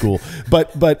old school.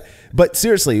 But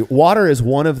seriously, water is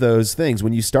one of those things.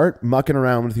 When you start mucking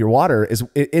around with your water, is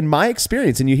in my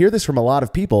experience, and you hear this from a lot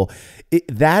of people,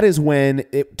 that is when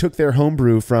it took their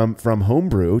homebrew from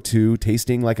homebrew to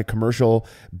tasting like a commercial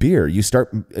beer. You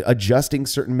start adjusting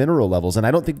certain mineral levels, and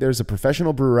I don't think there's a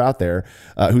professional brewer out there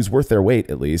who's worth their weight,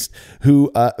 at least,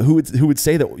 who would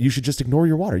say that you should just ignore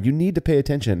your water. You need to pay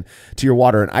attention to your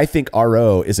water, and I think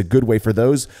RO is a good way for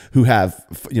those who have,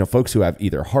 folks who have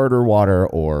either harder water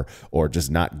or just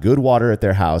not good water at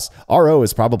their house. RO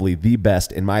is probably the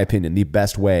best, in my opinion, the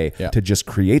best way to just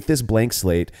create this blank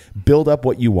slate, build up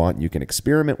what you want. You can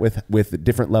experiment with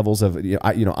different levels of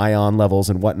ion levels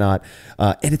and whatnot,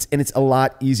 and it's a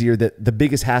lot easier. That the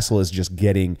biggest hassle is just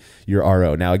getting your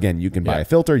RO. Now again, you can buy a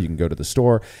filter, you can go to the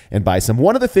store and buy some.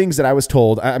 One of the things that I was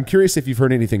told, I'm curious if you've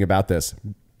heard anything about this.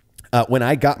 When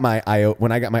I got my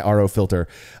RO filter,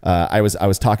 I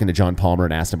was talking to John Palmer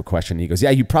and asked him a question. He goes,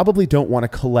 "Yeah, you probably don't want to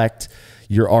collect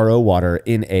your RO water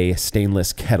in a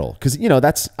stainless kettle, because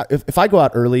that's if I go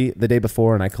out early the day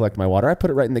before and I collect my water, I put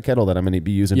it right in the kettle that I'm going to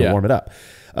be using to warm it up."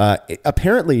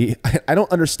 Apparently, I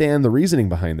don't understand the reasoning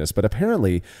behind this, but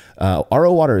apparently,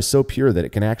 RO water is so pure that it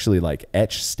can actually like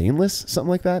etch stainless, something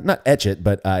like that. Not etch it,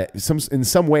 but in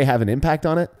some way have an impact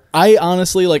on it. I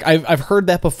honestly, I've heard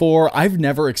that before. I've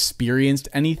never experienced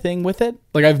anything with it.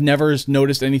 Like I've never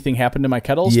noticed anything happen to my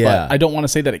kettles, but I don't want to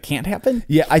say that it can't happen.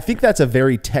 Yeah, I think that's a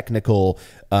very technical,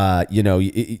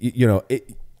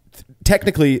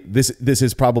 technically, this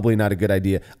is probably not a good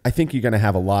idea. I think you're going to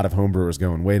have a lot of homebrewers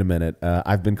going, wait a minute,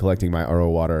 I've been collecting my RO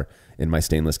water in my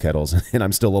stainless kettles and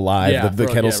I'm still alive. Yeah, the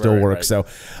kettles still work. Right. So,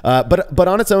 but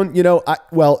on its own,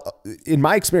 in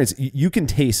my experience, you can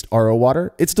taste RO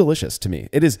water. It's delicious to me.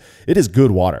 It is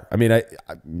good water. I mean,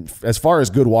 as far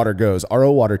as good water goes,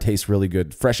 RO water tastes really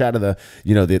good, fresh out of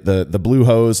the blue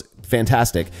hose.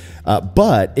 Fantastic.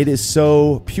 But it is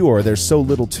so pure. There's so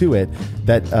little to it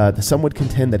that some would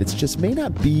contend that it just may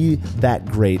not be that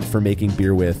great for making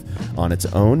beer with on its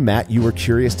own. Matt, you were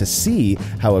curious to see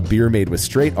how a beer made with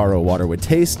straight RO water would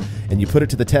taste, and you put it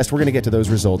to the test. We're going to get to those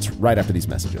results right after these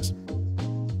messages.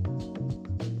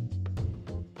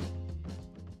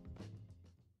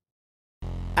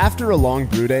 After a long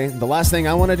brew day, the last thing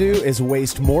I want to do is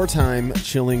waste more time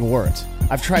chilling wort.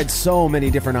 I've tried so many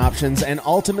different options, and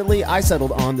ultimately I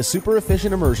settled on the super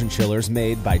efficient immersion chillers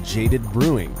made by Jaded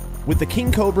Brewing. With the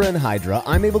King Cobra and Hydra,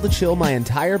 I'm able to chill my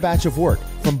entire batch of wort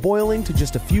from boiling to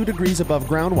just a few degrees above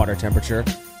groundwater temperature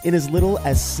in as little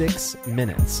as 6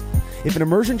 minutes. If an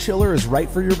immersion chiller is right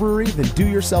for your brewery, then do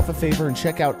yourself a favor and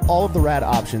check out all of the rad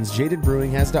options Jaded Brewing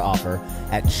has to offer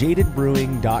at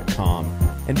jadedbrewing.com,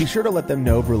 and be sure to let them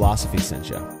know Brewlosophy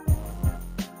sent you.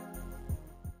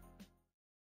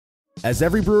 As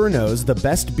every brewer knows, the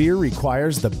best beer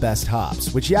requires the best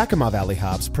hops, which Yakima Valley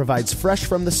Hops provides fresh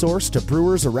from the source to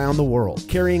brewers around the world,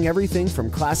 carrying everything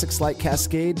from classics like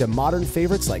Cascade to modern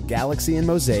favorites like Galaxy and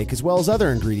Mosaic, as well as other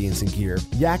ingredients and gear.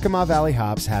 Yakima Valley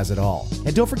Hops has it all.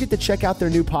 And don't forget to check out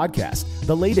their new podcast,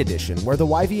 The Late Edition, where the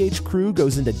YVH crew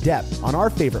goes into depth on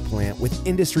our favorite plant with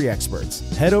industry experts.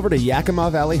 Head over to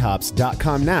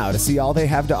YakimaValleyHops.com now to see all they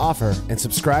have to offer, and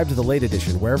subscribe to The Late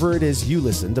Edition wherever it is you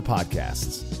listen to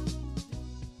podcasts.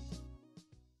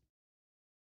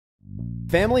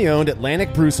 Family-owned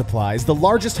Atlantic Brew Supply is the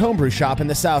largest homebrew shop in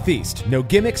the Southeast. No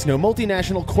gimmicks, no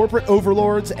multinational corporate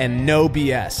overlords, and no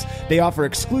BS. They offer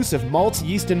exclusive malts,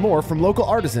 yeast, and more from local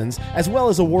artisans, as well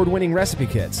as award-winning recipe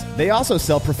kits. They also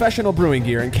sell professional brewing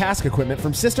gear and cask equipment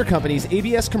from sister companies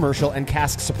ABS Commercial and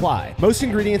Cask Supply. Most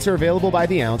ingredients are available by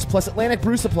the ounce, plus Atlantic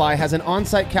Brew Supply has an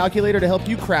on-site calculator to help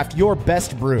you craft your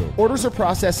best brew. Orders are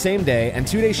processed same day, and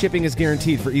 2-day shipping is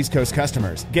guaranteed for East Coast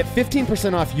customers. Get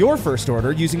 15% off your first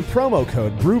order using promo code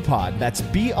BREWPOD. That's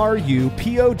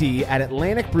BRUPOD at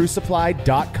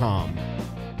AtlanticBrewSupply.com.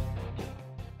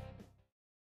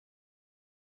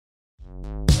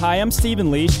 Hi, I'm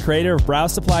Stephen Leach, creator of Brow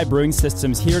Supply Brewing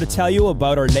Systems, here to tell you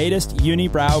about our latest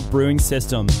Unibrow brewing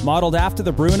system. Modeled after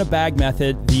the brew in a bag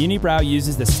method, the Unibrow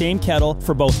uses the same kettle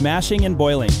for both mashing and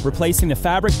boiling, replacing the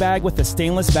fabric bag with a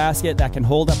stainless basket that can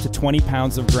hold up to 20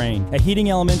 pounds of grain. A heating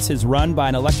element is run by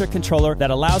an electric controller that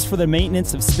allows for the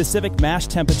maintenance of specific mash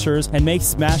temperatures and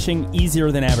makes mashing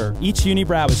easier than ever. Each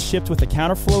Unibrow is shipped with a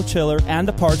counterflow chiller and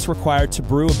the parts required to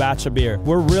brew a batch of beer.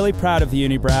 We're really proud of the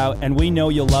Unibrow, and we know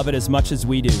you'll love it as much as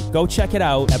we do. Go check it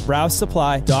out at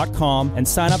browsupply.com and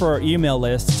sign up for our email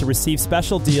list to receive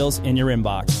special deals in your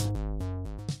inbox.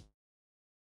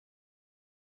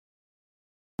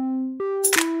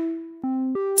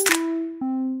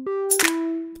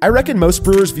 I reckon most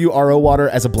brewers view RO water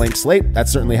as a blank slate.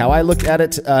 That's certainly how I look at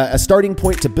it. A starting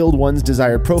point to build one's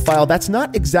desired profile. That's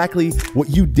not exactly what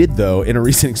you did, though, in a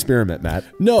recent experiment, Matt.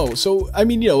 No. So, I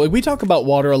mean, like we talk about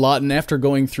water a lot, and after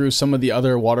going through some of the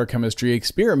other water chemistry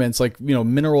experiments, like,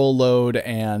 mineral load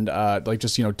and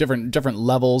different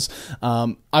levels,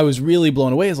 I was really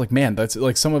blown away. It's like, man, that's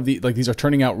like some of the, like, these are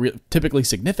turning out typically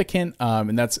significant.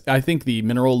 And that's, I think the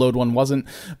mineral load one wasn't,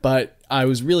 but I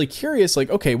was really curious,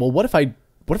 like, okay, well, what if I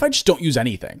just don't use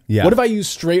anything? Yeah. What if I use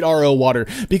straight RO water?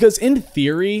 Because in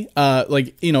theory,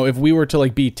 if we were to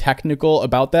like be technical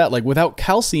about that, like without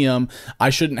calcium, I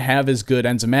shouldn't have as good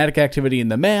enzymatic activity in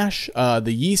the mash.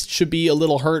 The yeast should be a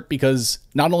little hurt because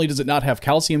not only does it not have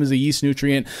calcium as a yeast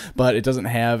nutrient, but it doesn't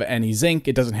have any zinc.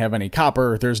 It doesn't have any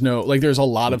copper. There's a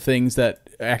lot of things that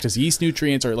act as yeast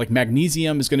nutrients, or like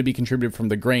magnesium is going to be contributed from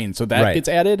the grain. So that gets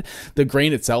added. The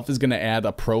grain itself is going to add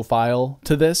a profile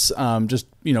to this.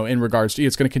 In regards to,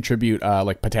 it's going to contribute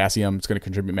like potassium, it's going to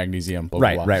contribute magnesium, blah,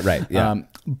 blah, blah. Right. Yeah.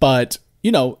 But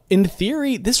in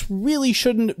theory, this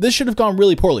should have gone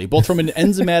really poorly, both from an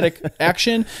enzymatic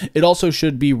action. It also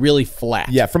should be really flat.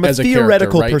 Yeah. From a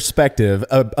theoretical perspective,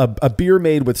 a beer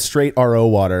made with straight RO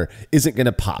water isn't going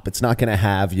to pop. It's not going to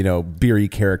have, beery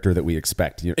character that we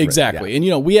expect. Exactly.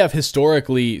 Yeah. And, we have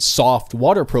historically soft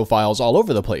water profiles all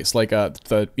over the place. Like, I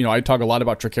talk a lot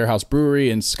about Treacher House Brewery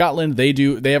in Scotland. They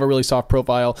have a really soft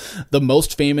profile. The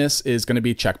most famous is going to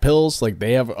be Czech Pils. Like,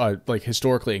 they have a,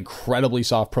 historically incredibly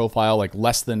soft profile, like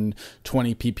less than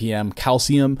 20 ppm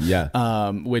calcium.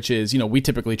 Yeah. Which is, we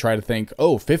typically try to think,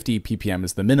 50 ppm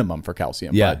is the minimum for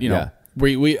calcium. Yeah. But,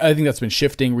 I think that's been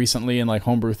shifting recently in like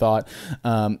homebrew thought.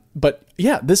 But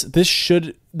yeah, this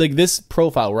should, like, this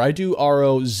profile where I do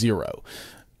RO 0,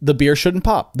 the beer shouldn't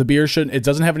pop. It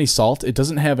doesn't have any salt. It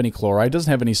doesn't have any chloride. It doesn't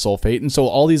have any sulfate. And so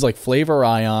all these like flavor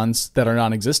ions that are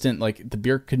non-existent, like the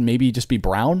beer could maybe just be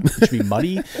brown. It should be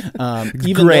muddy.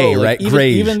 Even gray, though, like, right?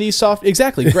 Gray. Even these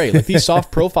gray. Like these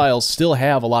soft profiles still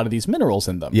have a lot of these minerals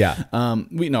in them. Yeah.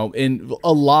 In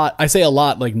a lot, I say a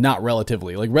lot, like not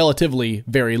relatively, like relatively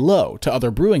very low to other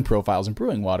brewing profiles and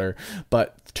brewing water,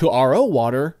 but to RO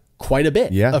water, quite a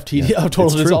bit of total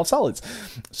dissolved solids.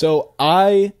 So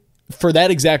for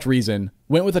that exact reason,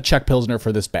 went with a Czech Pilsner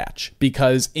for this batch,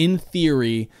 because in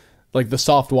theory, like the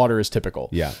soft water is typical.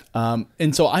 Yeah.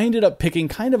 And so I ended up picking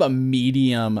kind of a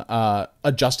medium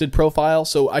adjusted profile.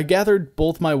 So I gathered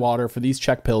both my water for these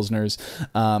Czech Pilsners,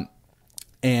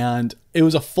 and it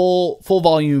was a full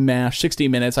volume mash, 60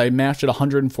 minutes. I mashed at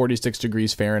 146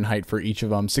 degrees Fahrenheit for each of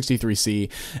them, 63 C.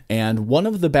 And one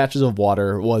of the batches of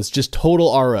water was just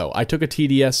total RO. I took a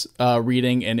TDS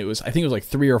reading, and I think it was like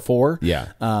 3 or 4. Yeah.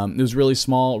 It was really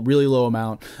small, really low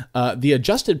amount. The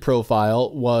adjusted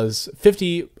profile was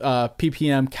 50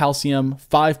 ppm calcium,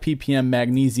 5 ppm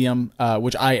magnesium,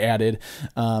 which I added,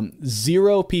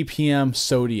 0 ppm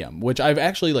sodium, which I've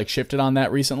actually like shifted on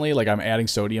that recently. Like I'm adding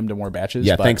sodium to more batches.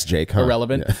 Yeah. Thanks, Jake.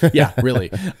 Irrelevant. Yeah, really.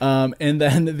 And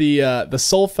then the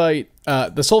sulfate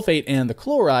and the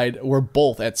chloride were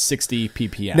both at 60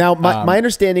 ppm. Now, my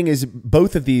understanding is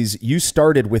both of these you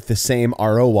started with the same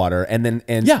RO water,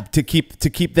 to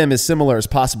keep them as similar as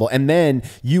possible, and then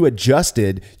you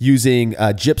adjusted using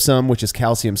gypsum, which is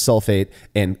calcium sulfate,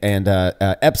 and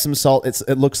Epsom salt.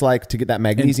 It looks like, to get that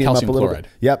magnesium up a little chloride.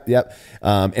 bit. Yep.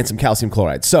 And some calcium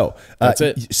chloride. So that's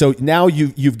it. So now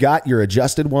you've got your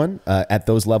adjusted one at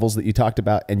those levels that you talked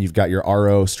about, and you've got your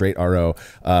RO, straight RO.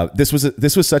 This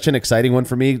was such an exciting one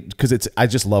for me because I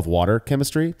just love water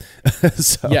chemistry.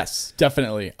 So. Yes,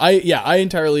 definitely. I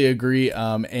entirely agree.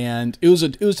 And it was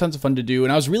tons of fun to do,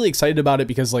 and I was really excited about it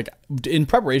because, like, in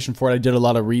preparation for it, I did a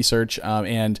lot of research.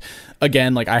 And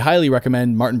again, like, I highly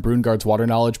recommend Martin Brungard's Water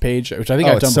Knowledge page, which I think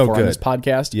I've done before on this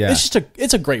podcast. Yeah.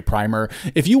 It's a great primer.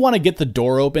 If you want to get the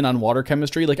door open on water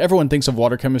chemistry, like everyone thinks of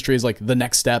water chemistry as like the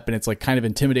next step, and it's like kind of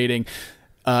intimidating.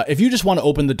 if you just want to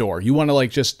open the door, you want to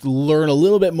like just learn a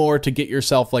little bit more to get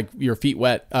yourself like your feet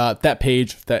wet, that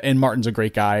page and Martin's a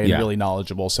great guy and really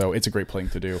knowledgeable. So it's a great thing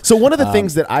to do. So one of the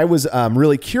things that I was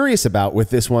really curious about with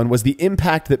this one was the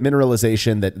impact that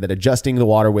mineralization, that adjusting the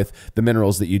water with the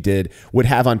minerals that you did would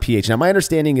have on pH. Now, my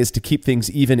understanding is to keep things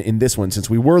even in this one, since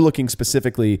we were looking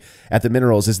specifically at the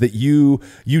minerals, is that you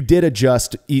did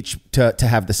adjust each to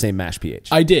have the same mash pH.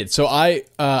 I did. So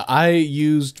I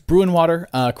used Brewing water,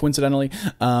 coincidentally,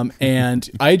 and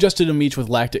I adjusted them each with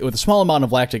a small amount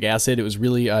of lactic acid. It was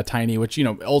really tiny, which,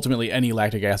 ultimately any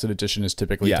lactic acid addition is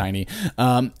typically tiny.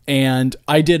 And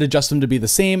I did adjust them to be the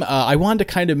same. I wanted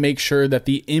to kind of make sure that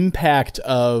the impact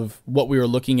of what we were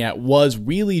looking at was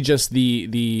really just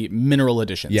the mineral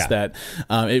additions, that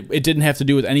it didn't have to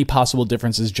do with any possible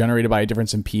differences generated by a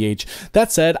difference in pH.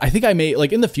 That said, I think I may,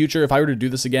 like in the future, if I were to do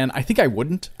this again, I think I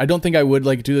wouldn't. I don't think I would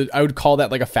I would call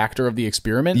that like a factor of the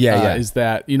experiment. Is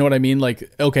that, you know what I mean?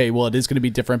 Like, okay, well, it is going to be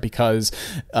different because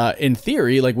in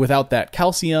theory, like without that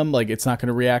calcium, like it's not going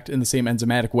to react in the same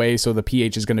enzymatic way. So the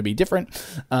pH is going to be different.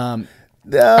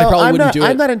 I probably wouldn't do it.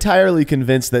 I'm not entirely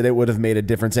convinced that it would have made a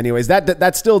difference. Anyways,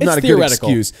 that's still not a good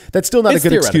excuse. That's still not a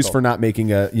good excuse for not making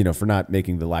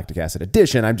the lactic acid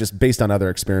addition. I'm just based on other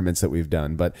experiments that we've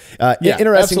done. But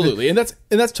interesting. Absolutely, and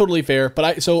that's totally fair.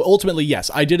 But so ultimately,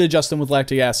 yes, I did adjust them with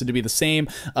lactic acid to be the same,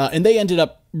 and they ended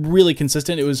up really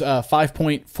consistent. It was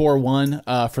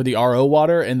 5.41 for the RO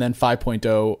water, and then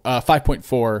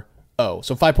 5.4.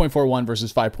 So 5.41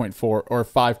 versus 5.4 or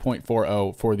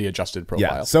 5.40 for the adjusted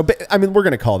profile. Yeah. So, I mean, we're going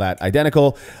to call that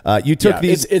identical. You took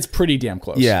these. It's pretty damn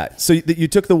close. Yeah. So you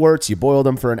took the worts, you boiled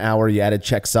them for an hour, you added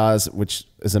Czech Saaz, which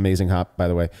is amazing hop, by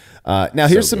the way. Now,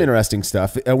 here's some interesting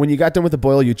stuff. When you got done with the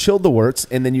boil, you chilled the worts,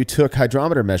 and then you took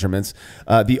hydrometer measurements.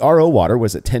 The RO water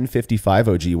was at 1055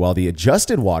 OG, while the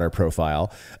adjusted water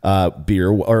profile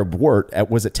beer or wort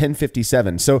was at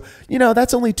 1057. So,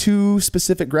 that's only 2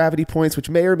 specific gravity points, which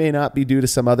may or may not be due to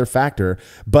some other factor.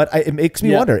 But it makes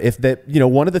me wonder if that,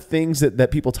 one of the things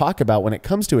that people talk about when it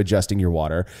comes to adjusting your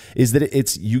water is that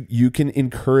it's you can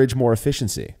encourage more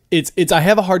efficiency. I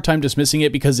have a hard time dismissing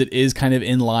it because it is kind of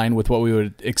in line with what we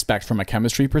would expect from a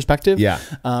chemistry perspective. Yeah.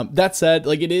 That said,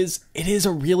 like it is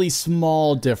a really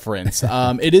small difference.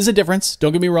 It is a difference,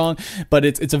 don't get me wrong, but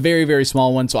it's a very, very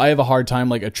small one. So I have a hard time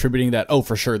like attributing that,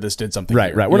 for sure this did something.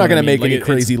 Right. We're not going to make any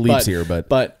crazy leaps here,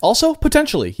 but also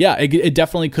potentially, it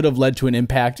definitely could have led to an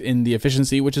impact in the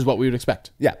efficiency, which is what we would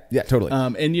expect. Yeah, totally.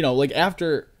 And like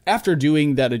after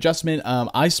doing that adjustment,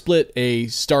 I split a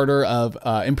starter of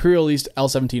Imperial Yeast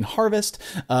L17 Harvest,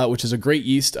 which is a great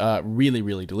yeast, really,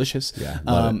 really delicious.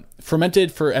 Yeah,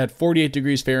 fermented at 48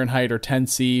 degrees Fahrenheit or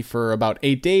 10C for about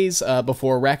 8 days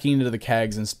before racking into the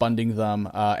kegs and spunding them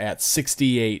at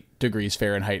 68 degrees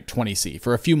Fahrenheit, 20C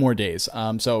for a few more days.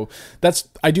 So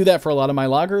I do that for a lot of my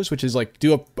lagers, which is like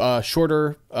do a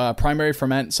shorter primary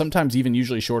ferment, sometimes even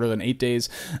usually shorter than 8 days,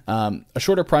 a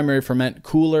shorter primary ferment,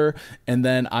 cooler, and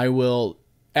then I will,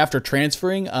 after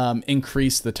transferring,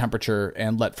 increase the temperature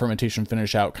and let fermentation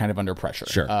finish out kind of under pressure.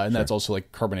 Sure. That's also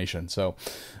like carbonation. So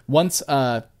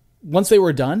once they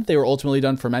were done, they were ultimately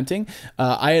done fermenting.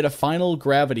 I had a final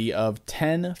gravity of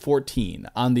 1014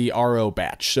 on the RO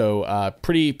batch, so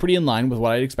pretty in line with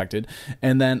what I expected,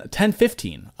 and then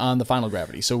 1015 on the final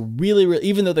gravity. So really,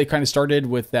 even though they kind of started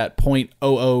with that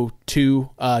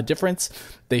 0.002 difference,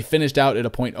 they finished out at a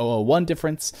 0.001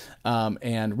 difference,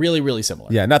 and really, really similar.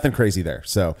 Yeah, nothing crazy there.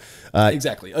 So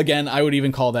exactly. Again, I would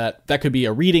even call that could be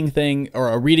a reading thing or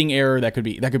a reading error. That could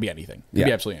be anything. Could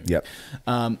be absolutely anything.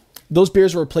 Yep. Those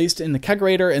beers were placed in the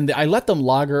kegerator, and I let them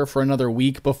lager for another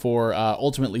week before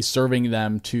ultimately serving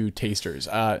them to tasters.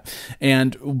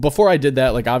 And before I did that,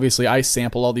 like obviously I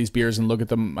sample all these beers and look at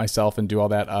them myself and do all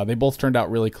that. They both turned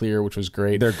out really clear, which was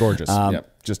great. They're gorgeous.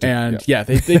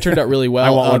 They turned out really well. I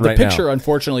want one the right picture, now.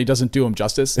 Unfortunately, doesn't do them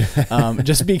justice,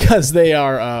 just because they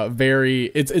are very.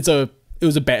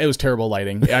 It was terrible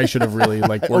lighting. I should have really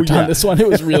worked on this one. It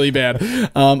was really bad.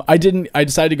 I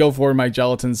decided to go for my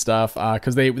gelatin stuff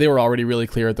because they were already really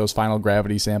clear at those final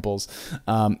gravity samples.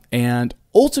 And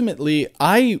ultimately,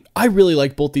 I really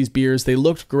like both these beers. They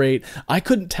looked great. I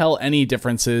couldn't tell any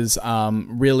differences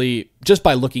really just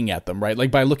by looking at them, right?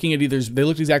 Like by looking at either, they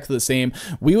looked exactly the same.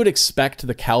 We would expect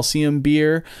the calcium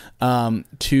beer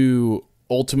to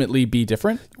ultimately be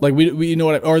different, like we know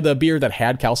what, or the beer that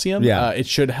had calcium. It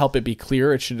should help it be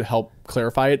clear. It should help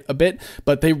clarify it a bit,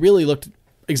 but they really looked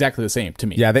exactly the same to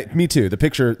me. Yeah, me too. The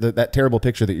picture, that terrible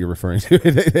picture that you're referring to,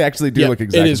 they actually do look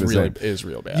exactly the same. It is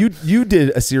real bad. You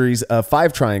did a series of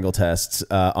 5 triangle tests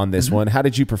on this one. How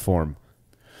did you perform?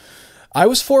 I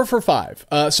was 4 for 5.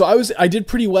 So I did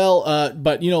pretty well.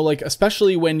 But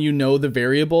especially when the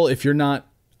variable, if you're not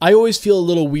I always feel a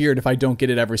little weird if I don't get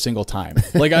it every single time.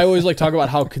 Like I always like talk about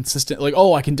how consistent, like,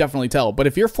 oh, I can definitely tell. But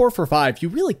if you're 4 for 5, you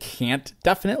really can't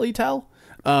definitely tell.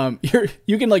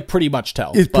 You can like pretty much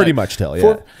tell. It's pretty much tell,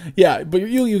 yeah. But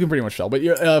you can pretty much tell. But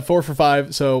you're 4 for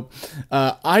 5. So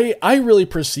I really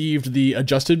perceived the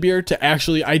adjusted beer to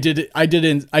actually I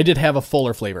did have a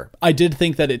fuller flavor. I did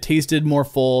think that it tasted more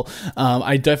full.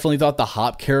 I definitely thought the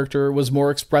hop character was more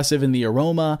expressive in the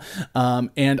aroma.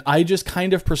 And I just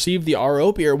kind of perceived the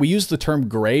RO beer. We used the term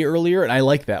gray earlier, and I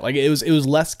like that. Like it was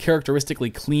less characteristically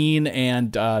clean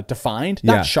and defined,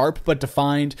 not sharp, but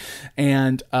defined.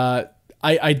 And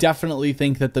I definitely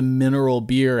think that the mineral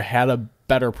beer had a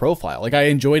better profile. Like I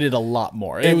enjoyed it a lot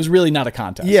more. It was really not a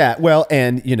contest. Yeah, well,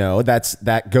 and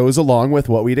that goes along with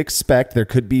what we'd expect. There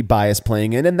could be bias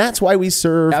playing in, and that's why we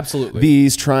serve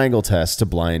these triangle tests to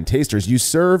blind tasters. You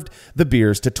served the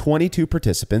beers to 22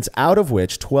 participants, out of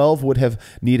which 12 would have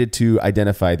needed to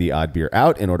identify the odd beer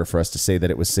out in order for us to say that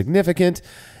it was significant.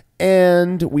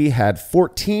 And we had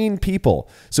 14 people,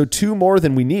 so 2 more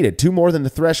than we needed, 2 more than the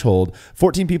threshold.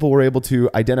 14 people were able to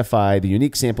identify the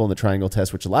unique sample in the triangle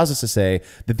test, which allows us to say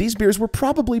that these beers were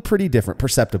probably pretty different,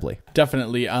 perceptibly.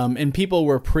 Definitely, and people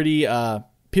were pretty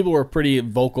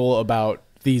vocal about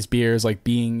these beers like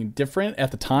being different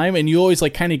at the time, and you always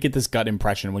like kind of get this gut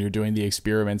impression when you're doing the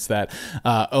experiments that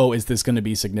is this going to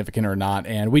be significant or not,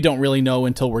 and we don't really know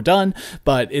until we're done,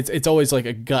 but it's always like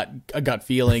a gut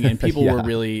feeling, and people were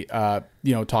really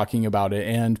talking about it,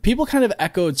 and people kind of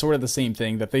echoed sort of the same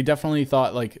thing, that they definitely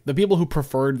thought, like the people who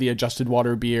preferred the adjusted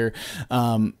water beer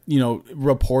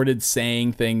reported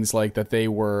saying things like that they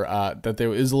were that there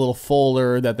was a little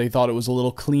fuller, that they thought it was a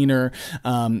little cleaner,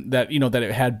 that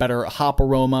it had better hop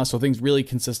aroma, so things really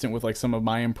consistent with like some of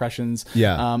my impressions.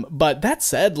 But that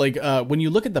said, like when you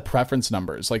look at the preference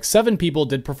numbers, like 7 people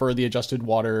did prefer the adjusted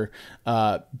water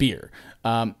beer.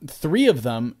 3 of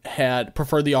them had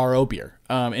preferred the RO beer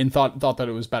and thought that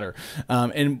it was better.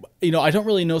 And I don't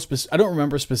really know. I don't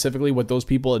remember specifically what those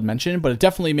people had mentioned, but it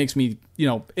definitely makes me.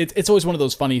 It's always one of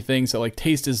those funny things that like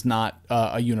taste is not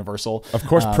a universal. Of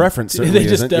course, preference. Certainly they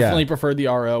just definitely prefer the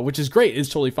RO, which is great. It's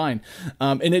totally fine.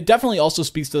 And it definitely also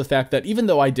speaks to the fact that even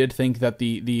though I did think that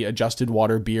the adjusted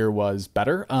water beer was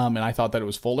better, and I thought that it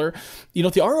was fuller,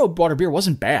 the RO water beer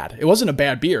wasn't bad. It wasn't a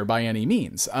bad beer by any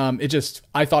means.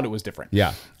 I thought it was different.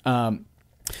 Yeah.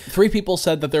 3 people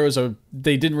said that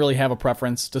they didn't really have a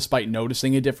preference despite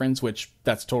noticing a difference, which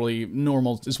that's totally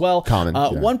normal as well. Common.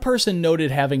 One person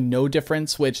noted having no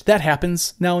difference, which that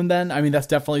happens now and then. I mean, that's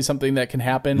definitely something that can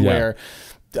happen where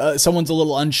someone's a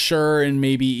little unsure and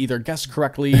maybe either guessed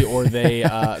correctly or they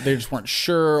just weren't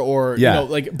sure, or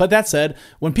but that said,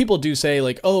 when people do say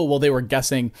like, oh, well, they were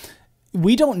guessing,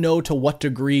 we don't know to what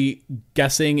degree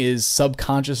guessing is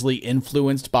subconsciously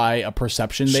influenced by a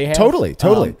perception they have. Totally.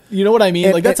 You know what I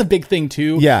mean? Like that's a big thing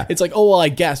too. Yeah. It's like, oh, well, I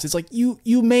guessed. It's like you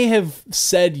may have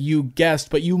said you guessed,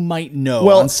 but you might know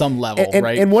on some level,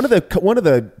 right? And one of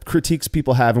the critiques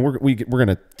people have, and we're going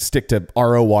to stick to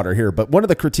RO water here, but one of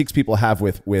the critiques people have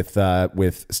with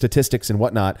statistics and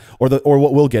whatnot, or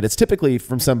what we'll get, it's typically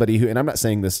from somebody who, and I'm not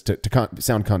saying this to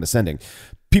sound condescending,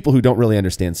 people who don't really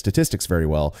understand statistics very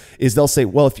well, is they'll say,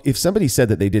 well, if somebody said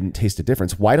that they didn't taste a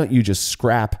difference, why don't you just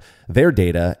scrap their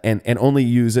data and only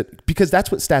use it? Because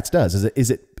that's what stats does, is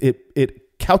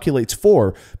it calculates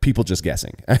for people just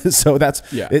guessing. So that's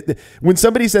when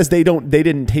somebody says they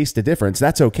didn't taste a difference,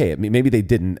 that's okay. I mean, maybe they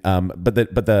didn't, but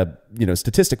the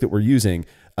statistic that we're using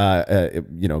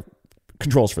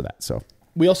controls for that. So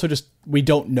we also we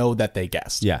don't know that they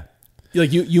guessed. Yeah.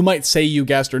 Like you might say you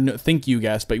guessed or think you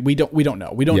guessed, but we don't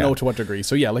know. We don't know to what degree.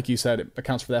 So yeah, like you said, it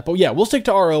accounts for that. But yeah, we'll stick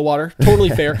to RO water. Totally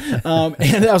fair. And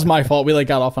that was my fault. We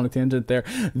got off on a tangent there.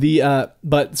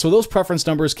 But so those preference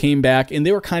numbers came back, and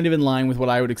they were kind of in line with what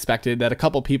I would expected. That a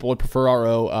couple people would prefer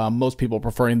RO. Most people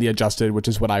preferring the adjusted, which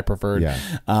is what I preferred.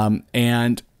 Yeah.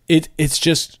 And it's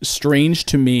just strange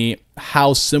to me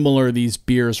how similar these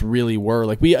beers really were.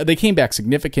 Like they came back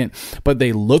significant, but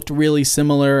they looked really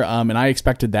similar. And I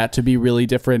expected that to be really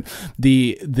different.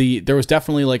 There was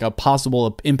definitely like a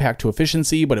possible impact to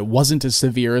efficiency, but it wasn't as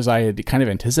severe as I had kind of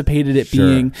anticipated it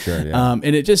being. Sure, yeah.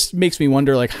 And it just makes me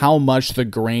wonder like how much the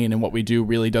grain and what we do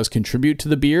really does contribute to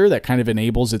the beer that kind of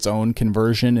enables its own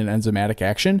conversion and enzymatic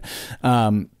action.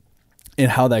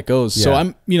 how that goes.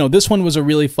 So Yeah. this one was a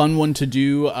really fun one to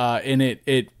do, and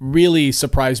it really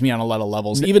surprised me on a lot of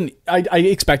levels. Even I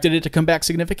expected it to come back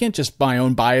significant, just my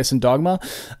own bias and dogma,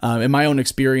 and my own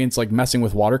experience like messing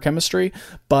with water chemistry.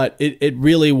 But it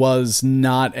really was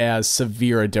not as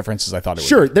severe a difference as I thought it would.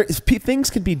 Sure, things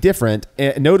could be different,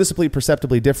 noticeably,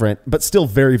 perceptibly different, but still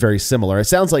very, very similar. It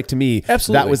sounds like to me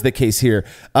Absolutely. that was the case here.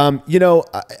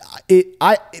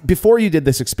 Before you did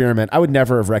this experiment, I would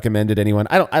never have recommended anyone.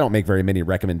 I don't make very many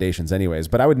recommendations, anyways,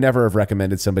 but I would never have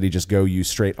recommended somebody just go use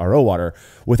straight RO water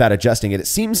without adjusting it. It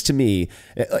seems to me,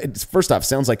 first off,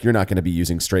 sounds like you're not going to be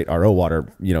using straight RO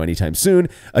water, anytime soon.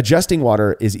 Adjusting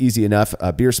water is easy enough.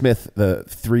 Beersmith, the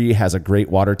 3 has a great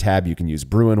water tab. You can use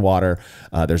Brewing water.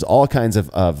 There's all kinds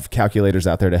of calculators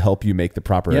out there to help you make the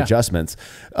proper adjustments.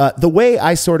 The way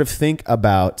I sort of think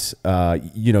about,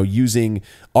 using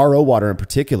RO water in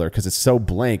particular, because it's so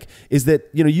blank, is that,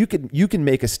 you can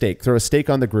make a steak, throw a steak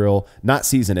on the grill, not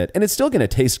season it, and it's still going to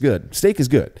taste good. Steak is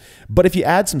good. But if you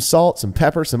add some salt, some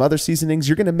pepper, some other seasonings,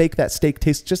 you're going to make that steak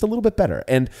taste just a little bit better.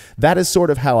 And that is sort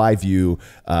of how I view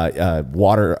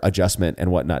water adjustment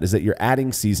and whatnot, is that you're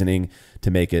adding seasoning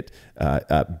to make it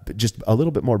just a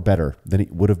little bit more better than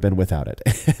it would have been without it.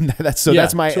 And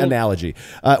that's my analogy.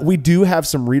 We do have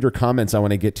some reader comments I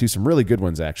want to get to, some really good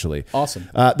ones, actually. Awesome.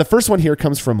 The first one here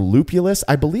comes from Lupulus.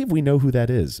 I believe we know who that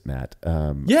is, Matt.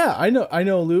 Yeah, I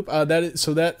know Loop. I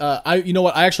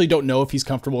actually don't know if he's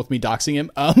comfortable with me doxing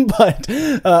him. But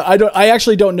I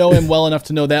actually don't know him well enough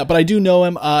to know that, but I do know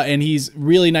him, and he's a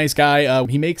really nice guy.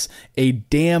 He makes a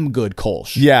damn good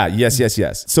Kolsch. Yeah, yes.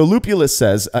 So Lupulus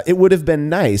says, it would have been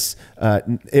nice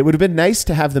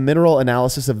to have the mineral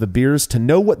analysis of the beers to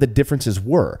know what the differences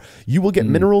were. You will get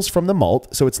minerals from the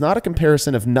malt, so it's not a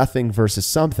comparison of nothing versus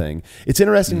something. It's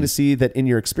interesting to see that in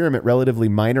your experiment, relatively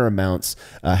minor amounts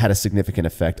had a significant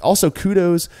effect. Also,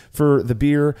 kudos for the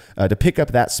beer to pick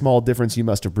up that small difference. You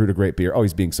must have brewed a great beer. Oh,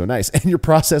 he's being so nice. And your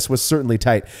process was certainly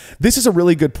tight. This is a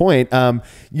really good point.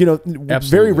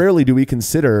 Very rarely do we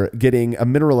consider getting a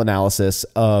mineral analysis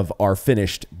of our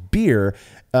finished beer.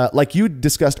 Like you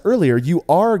discussed earlier, you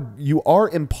are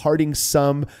imparting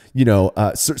some,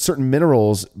 certain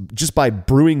minerals just by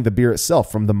brewing the beer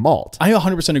itself from the malt. I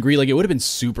 100% agree. Like, it would have been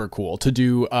super cool to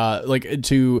do,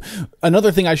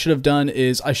 another thing I should have done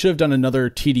is I should have done another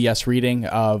TDS reading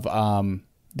of,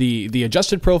 the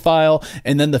adjusted profile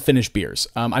and then the finished beers.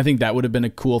 I think that would have been a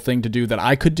cool thing to do that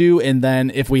I could do. And then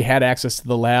if we had access to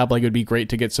the lab, like, it would be great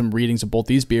to get some readings of both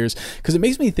these beers, because it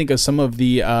makes me think of some of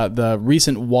the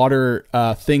recent water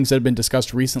things that have been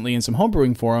discussed recently in some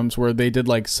homebrewing forums where they did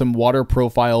like some water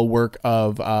profile work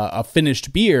of a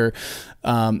finished beer.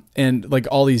 And like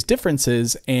all these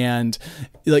differences, and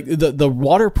like the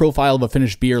water profile of a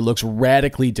finished beer looks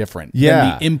radically different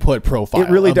than the input profile. It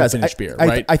really does. A finished beer,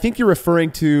 right? I think you're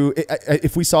referring to,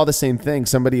 if we saw the same thing,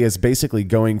 somebody is basically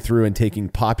going through and taking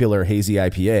popular hazy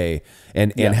IPA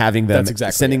and having them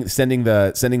sending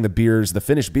the beers, the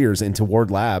finished beers, into Ward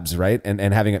Labs, right,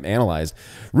 and having them analyzed.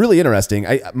 Really interesting.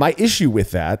 My issue with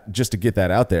that, just to get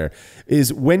that out there,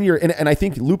 is when you're and I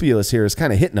think Lupulus here is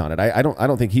kind of hitting on it. I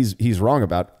don't think he's wrong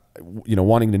about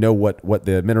wanting to know what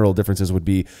the mineral differences would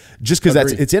be, just because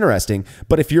it's interesting.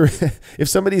 But if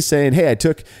somebody's saying, hey, I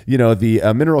took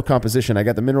the mineral composition, I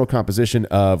got the mineral composition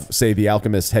of, say, the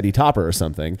Alchemist Heady Topper or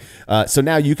something, so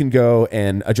now you can go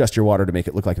and adjust your water to make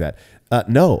it look like that.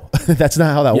 No, that's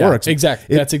not how that works.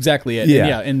 Exactly. That's exactly it.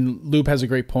 Yeah. And Loop has a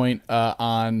great point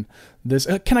on this.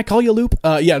 Can I call you Loop?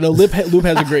 Loop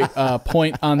has a great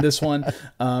point on this one.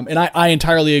 And I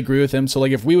entirely agree with him. So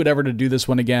like, if we would ever to do this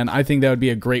one again, I think that would be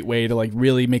a great way to like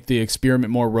really make the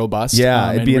experiment more robust.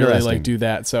 Yeah, it'd be really interesting. Like do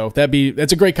that. So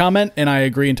that's a great comment, and I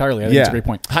agree entirely. I think it's a great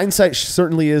point. Hindsight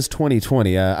certainly is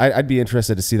 2020. I'd be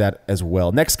interested to see that as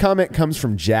well. Next comment comes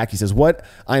from Jack. He says, "What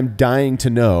I'm dying to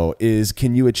know is,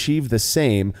 can you achieve the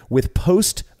same with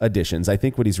post additions?" I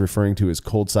think what he's referring to is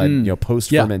cold side, post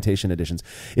fermentation additions.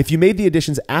 If you made the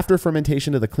additions after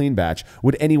fermentation of the clean batch,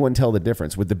 would anyone tell the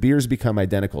difference? Would the beers become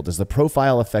identical? Does the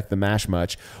profile affect the mash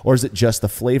much, or is it just the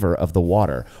flavor of the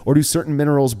water? Or do certain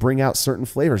minerals bring out certain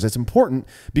flavors? It's important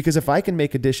because if I can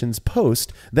make additions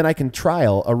post, then I can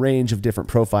trial a range of different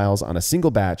profiles on a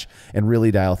single batch and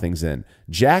really dial things in.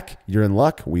 Jack, you're in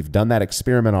luck. We've done that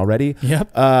experiment already.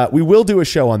 Yep. We will do a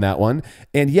show on that one.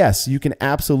 And yes, you can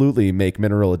absolutely make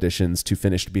mineral additions to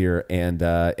finished beer. And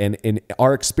in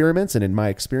our experiments and in my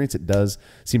experience, it does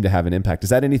seem to have an impact. Is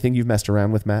that anything you've messed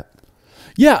around with, Matt?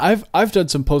 Yeah, I've done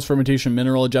some post fermentation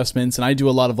mineral adjustments, and I do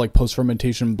a lot of like post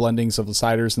fermentation blendings of the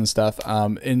ciders and stuff.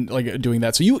 And like doing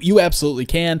that, so you absolutely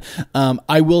can.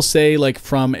 I will say, like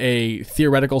from a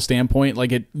theoretical standpoint,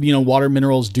 like water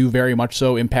minerals do very much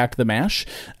so impact the mash.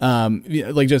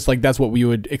 Like that's what we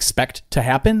would expect to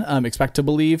happen, expect to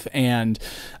believe, and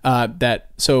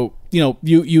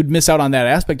you'd miss out on that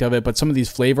aspect of it, but some of these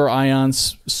flavor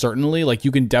ions, certainly, like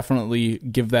you can definitely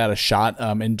give that a shot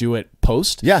and do it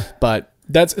post. Yeah. But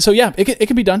it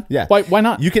can be done. Yeah. Why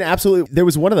not? You can absolutely. There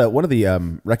was one of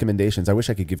the recommendations. I wish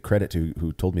I could give credit to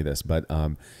who told me this, but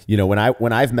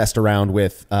when I've messed around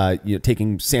with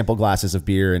taking sample glasses of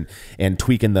beer and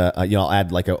tweaking the I'll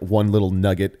add like one little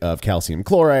nugget of calcium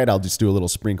chloride. I'll just do a little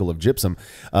sprinkle of gypsum.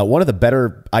 One of the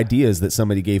better ideas that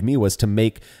somebody gave me was to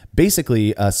make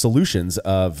basically solutions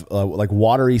of like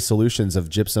watery solutions of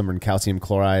gypsum and calcium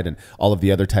chloride and all of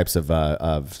the other types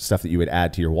of stuff that you would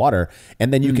add to your water,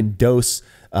 and then you can dose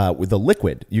with the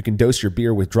liquid. You can dose your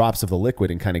beer with drops of the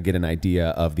liquid and kind of get an idea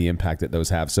of the impact that those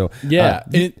have. So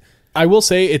I will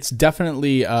say it's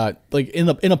definitely like in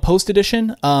a post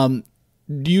edition.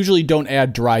 Usually don't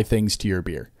add dry things to your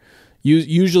beer.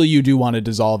 Usually you do want to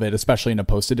dissolve it, especially in a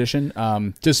post edition,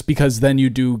 just because then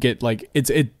you do get like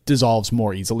it dissolves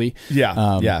more easily.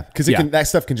 Yeah, because that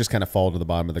stuff can just kind of fall to the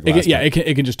bottom of the glass.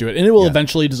 It can just do it, and it will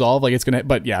eventually dissolve. Like it's gonna,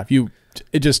 but yeah, if you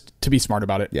just to be smart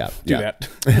about it, do that.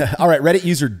 All right, Reddit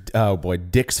user,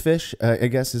 Dixfish, I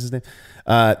guess is his name.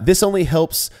 This only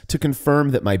helps to confirm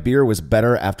that my beer was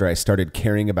better after I started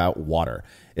caring about water.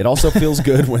 It also feels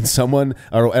good when something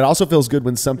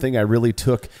I really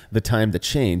took the time to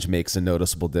change makes a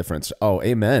noticeable difference. Oh,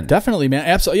 amen. Definitely, man.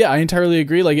 Absolutely. Yeah, I entirely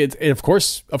agree. Like it of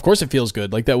course it feels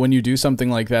good. Like that when you do something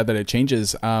like that it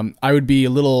changes. I would be a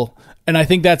little, and I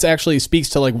think that's actually speaks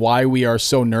to like why we are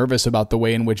so nervous about the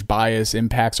way in which bias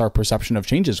impacts our perception of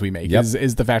changes we make.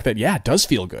 Is the fact that it does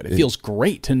feel good. It feels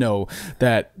great to know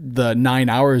that the 9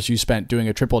 hours you spent doing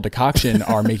a triple decoction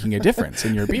are making a difference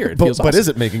in your beer. It feels awesome. But is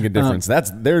it making a difference?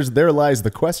 There lies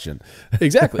the question.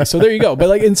 Exactly. So there you go.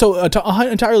 But I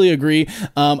entirely agree.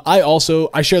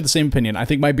 I share the same opinion. I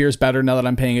think my beer is better now that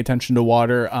I'm paying attention to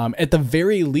water. At the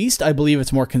very least, I believe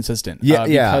it's more consistent.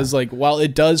 Because while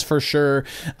it does for sure,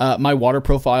 my water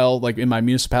profile like in my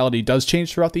municipality does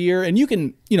change throughout the year, and you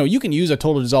can use a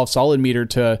total dissolved solid meter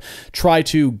to try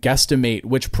to guesstimate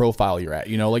which profile you're at.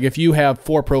 Like if you have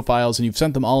 4 profiles and you've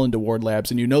sent them all into Ward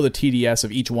Labs, and the TDS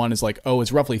of each one is like, oh,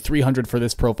 it's roughly 300 for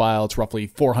this profile, it's roughly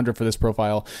 400 for this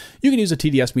profile. You can use a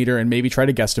TDS meter and maybe try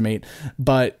to guesstimate,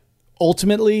 but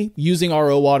ultimately, using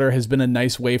RO water has been a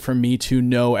nice way for me to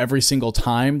know every single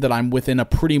time that I'm within a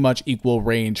pretty much equal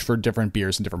range for different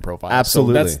beers and different profiles.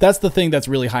 Absolutely, so that's the thing that's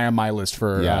really high on my list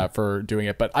for doing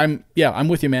it. But I'm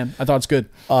with you, man. I thought it's good.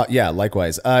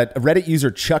 Likewise. Reddit user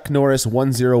Chuck Norris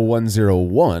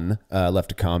 10101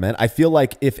 left a comment. I feel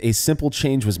like if a simple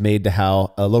change was made to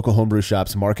how local homebrew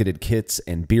shops marketed kits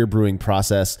and beer brewing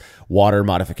process, water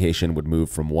modification would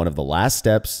move from one of the last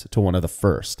steps to one of the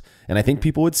first. And I think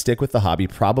people would stick with the hobby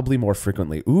probably more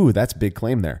frequently. Ooh, that's a big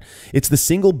claim there. It's the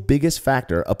single biggest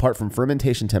factor, apart from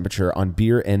fermentation temperature, on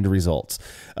beer end results.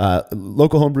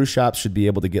 Local homebrew shops should be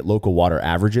able to get local water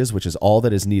averages, which is all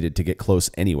that is needed to get close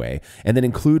anyway, and then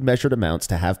include measured amounts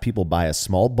to have people buy a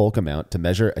small bulk amount to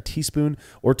measure a teaspoon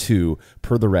or 2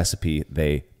 per the recipe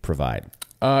they provide.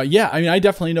 I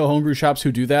definitely know homebrew shops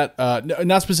who do that.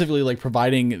 Not specifically like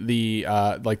providing the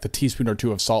like the teaspoon or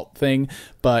 2 of salt thing,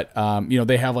 but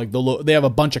they have like they have a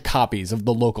bunch of copies of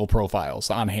the local profiles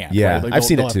on hand. Yeah, right? Like I've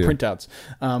seen it too. Printouts.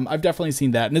 I've definitely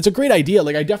seen that, and it's a great idea.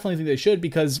 Like I definitely think they should,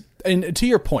 because, and to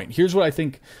your point, here's what I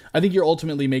think. I think you're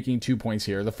ultimately making 2 points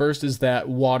here. The first is that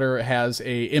water has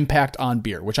a impact on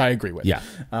beer, which I agree with. Yeah.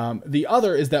 The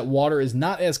other is that water is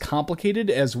not as complicated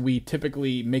as we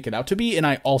typically make it out to be, and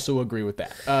I also agree with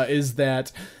that. Is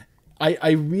that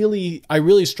I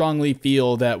really strongly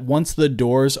feel that once the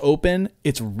doors open,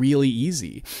 it's really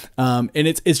easy. And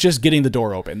it's just getting the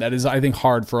door open. That is, I think,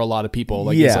 hard for a lot of people.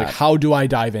 It's like, how do I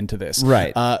dive into this?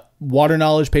 Right. Water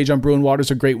knowledge page on Brewing Water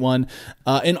is a great one.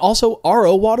 And also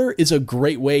RO water is a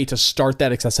great way to start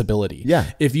that accessibility.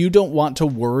 Yeah. If you don't want to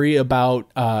worry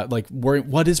about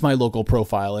what is my local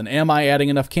profile, and am I adding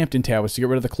enough Campton tablets to get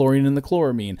rid of the chlorine and the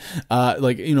chloramine?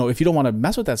 If you don't want to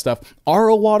mess with that stuff,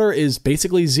 RO water is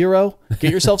basically 0.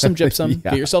 Get yourself some gypsum,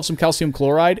 get yourself some calcium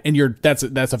chloride, and that's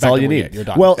effectively all you need. You're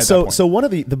done. Well, so one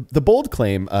of the bold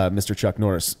claim Mr. Chuck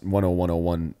Norris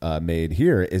 10101 made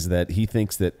here is that he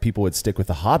thinks that people would stick with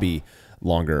the hobby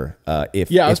longer. I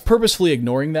was purposefully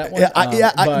ignoring that one.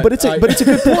 But it's a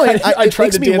good point. I tried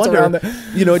makes to me dance wonder. around that.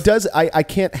 It does. I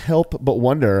can't help but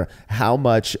wonder how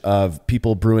much of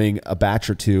people brewing a batch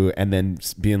or two and then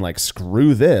being like,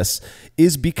 screw this,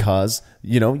 is because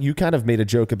you kind of made a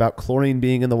joke about chlorine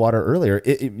being in the water earlier.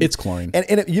 It's chlorine,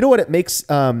 and you know what it makes.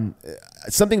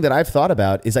 Something that I've thought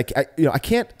about is I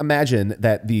can't imagine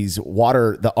that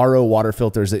the RO water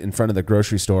filters in front of the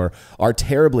grocery store are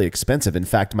terribly expensive. In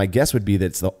fact, my guess would be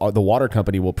that the water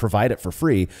company will provide it for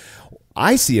free.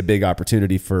 I see a big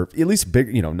opportunity for at least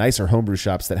big, nicer homebrew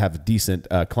shops that have decent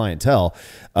clientele.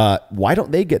 Why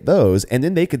don't they get those? And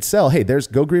then they could sell, hey,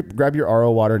 go grab your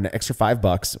RO water, an extra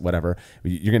 $5, whatever.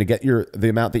 You're going to get the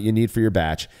amount that you need for your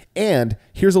batch. And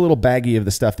here's a little baggie of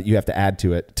the stuff that you have to add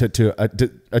to it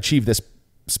to achieve this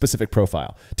specific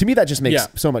profile. To me, that just makes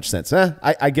so much sense.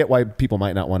 I get why people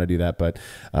might not want to do that, but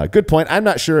good point. I'm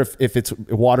not sure if it's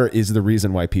water is the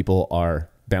reason why people are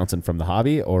bouncing from the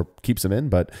hobby or keeps them in,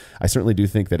 but I certainly do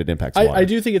think that it impacts water. I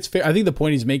do think it's fair. I think the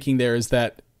point he's making there is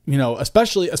that,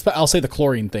 especially I'll say the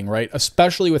chlorine thing, right?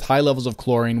 Especially with high levels of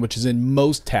chlorine, which is in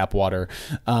most tap water,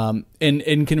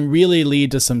 and can really lead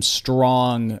to some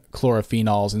strong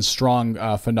chlorophenols and strong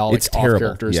phenolic off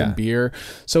characters in beer.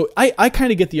 So I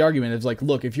kind of get the argument. It's like,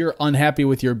 look, if you're unhappy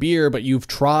with your beer, but you've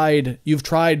tried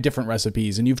different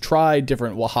recipes and you've tried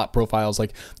different hop profiles,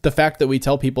 like the fact that we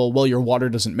tell people, well, your water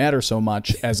doesn't matter so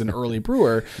much as an early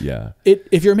brewer.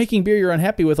 If you're making beer you're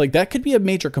unhappy with, like that could be a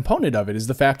major component of it, is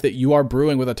the fact that you are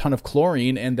brewing with a ton of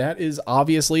chlorine, and that is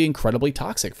obviously incredibly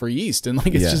toxic for yeast, and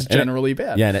like it's just generally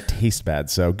bad. Yeah, and it tastes bad.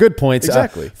 So good points.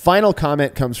 Exactly. Final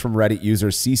comment comes from Reddit user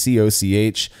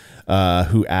CCOCH,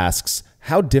 who asks,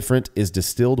 how different is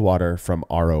distilled water from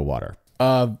RO water?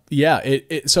 So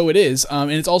it is,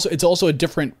 and it's also a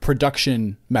different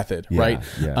production method, right?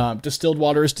 Distilled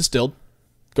water is distilled.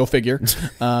 Go figure.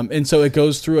 And so it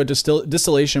goes through a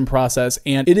distillation process,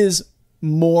 and it is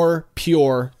more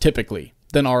pure typically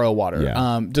than RO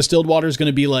water. Distilled water is going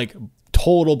to be like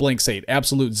total blank slate,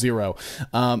 absolute zero.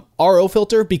 RO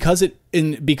filter, because it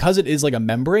is like a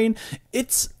membrane,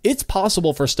 it's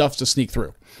possible for stuff to sneak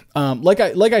through. Like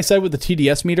I said with the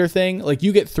TDS meter thing, like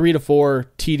you get 3 to 4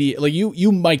 TD, like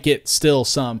you might get still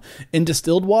some. In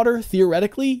distilled water,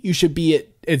 theoretically, you should be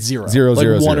at zero,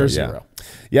 like 1 or 0.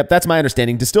 Yep, that's my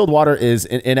understanding. Distilled water is,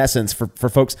 in essence, for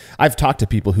folks, I've talked to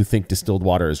people who think distilled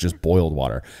water is just boiled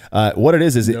water. What it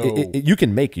is you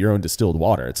can make your own distilled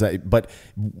water. But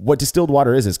what distilled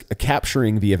water is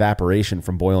capturing the evaporation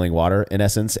from boiling water, in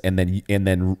essence, and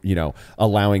then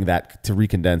allowing that to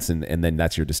recondense, and then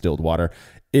that's your distilled water.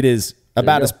 It is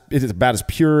about as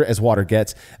pure as water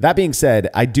gets. That being said,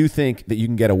 I do think that you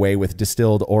can get away with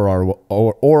distilled or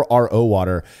RO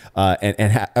water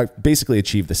and basically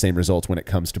achieve the same results when it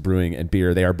comes to brewing and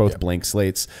beer. They are both blank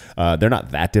slates. They're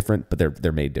not that different, but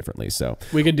they're made differently. So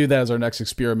we can do that as our next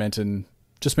experiment and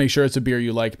just make sure it's a beer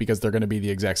you like, because they're going to be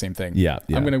the exact same thing. Yeah.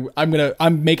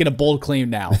 I'm making a bold claim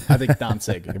now. I think Don's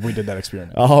sig if we did that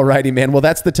experiment. All righty, man. Well,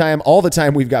 that's all the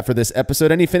time we've got for this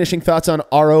episode. Any finishing thoughts on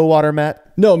RO water,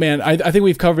 Matt? No, man. I think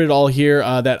we've covered it all here.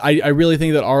 That I really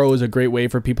think that RO is a great way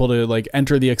for people to like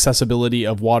enter the accessibility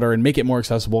of water and make it more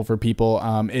accessible for people.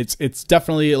 It's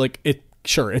definitely like it.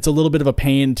 Sure, it's a little bit of a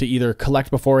pain to either collect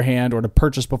beforehand or to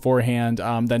purchase beforehand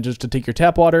than just to take your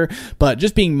tap water. But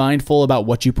just being mindful about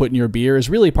what you put in your beer is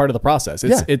really part of the process.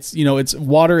 It's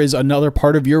water is another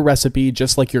part of your recipe,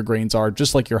 just like your grains are,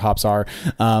 just like your hops are.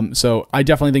 So I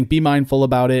definitely think be mindful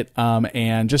about it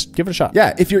and just give it a shot.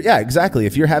 Exactly.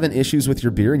 If you're having issues with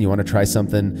your beer and you want to try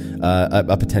something,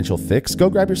 a potential fix,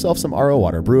 go grab yourself some RO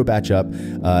water, brew a batch up.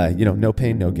 No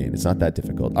pain, no gain. It's not that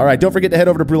difficult. All right, don't forget to head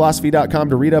over to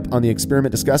brewlosophy.com to read up on the experiment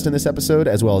discussed in this episode,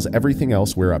 as well as everything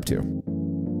else we're up to.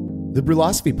 The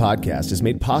Brewlosophy podcast is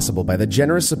made possible by the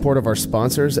generous support of our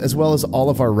sponsors, as well as all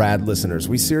of our rad listeners.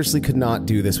 We seriously could not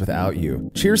do this without you.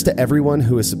 Cheers to everyone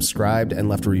who has subscribed and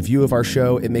left a review of our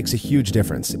show. It makes a huge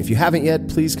difference. If you haven't yet,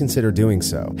 please consider doing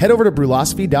so. Head over to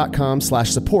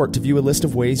brewlosophy.com/support to view a list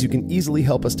of ways you can easily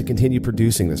help us to continue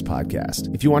producing this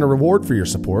podcast. If you want a reward for your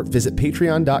support, visit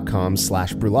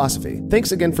patreon.com/brewlosophy.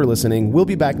 Thanks again for listening. We'll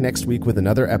be back next week with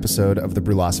another episode of the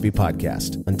Brewlosophy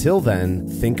podcast. Until then,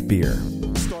 think beer.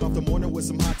 Start off the morning with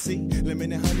some hot tea,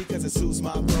 lemon and honey, cause it soothes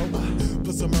my throat.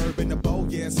 Put some herb in the bowl,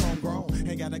 yeah, it's homegrown.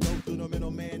 Ain't gotta go through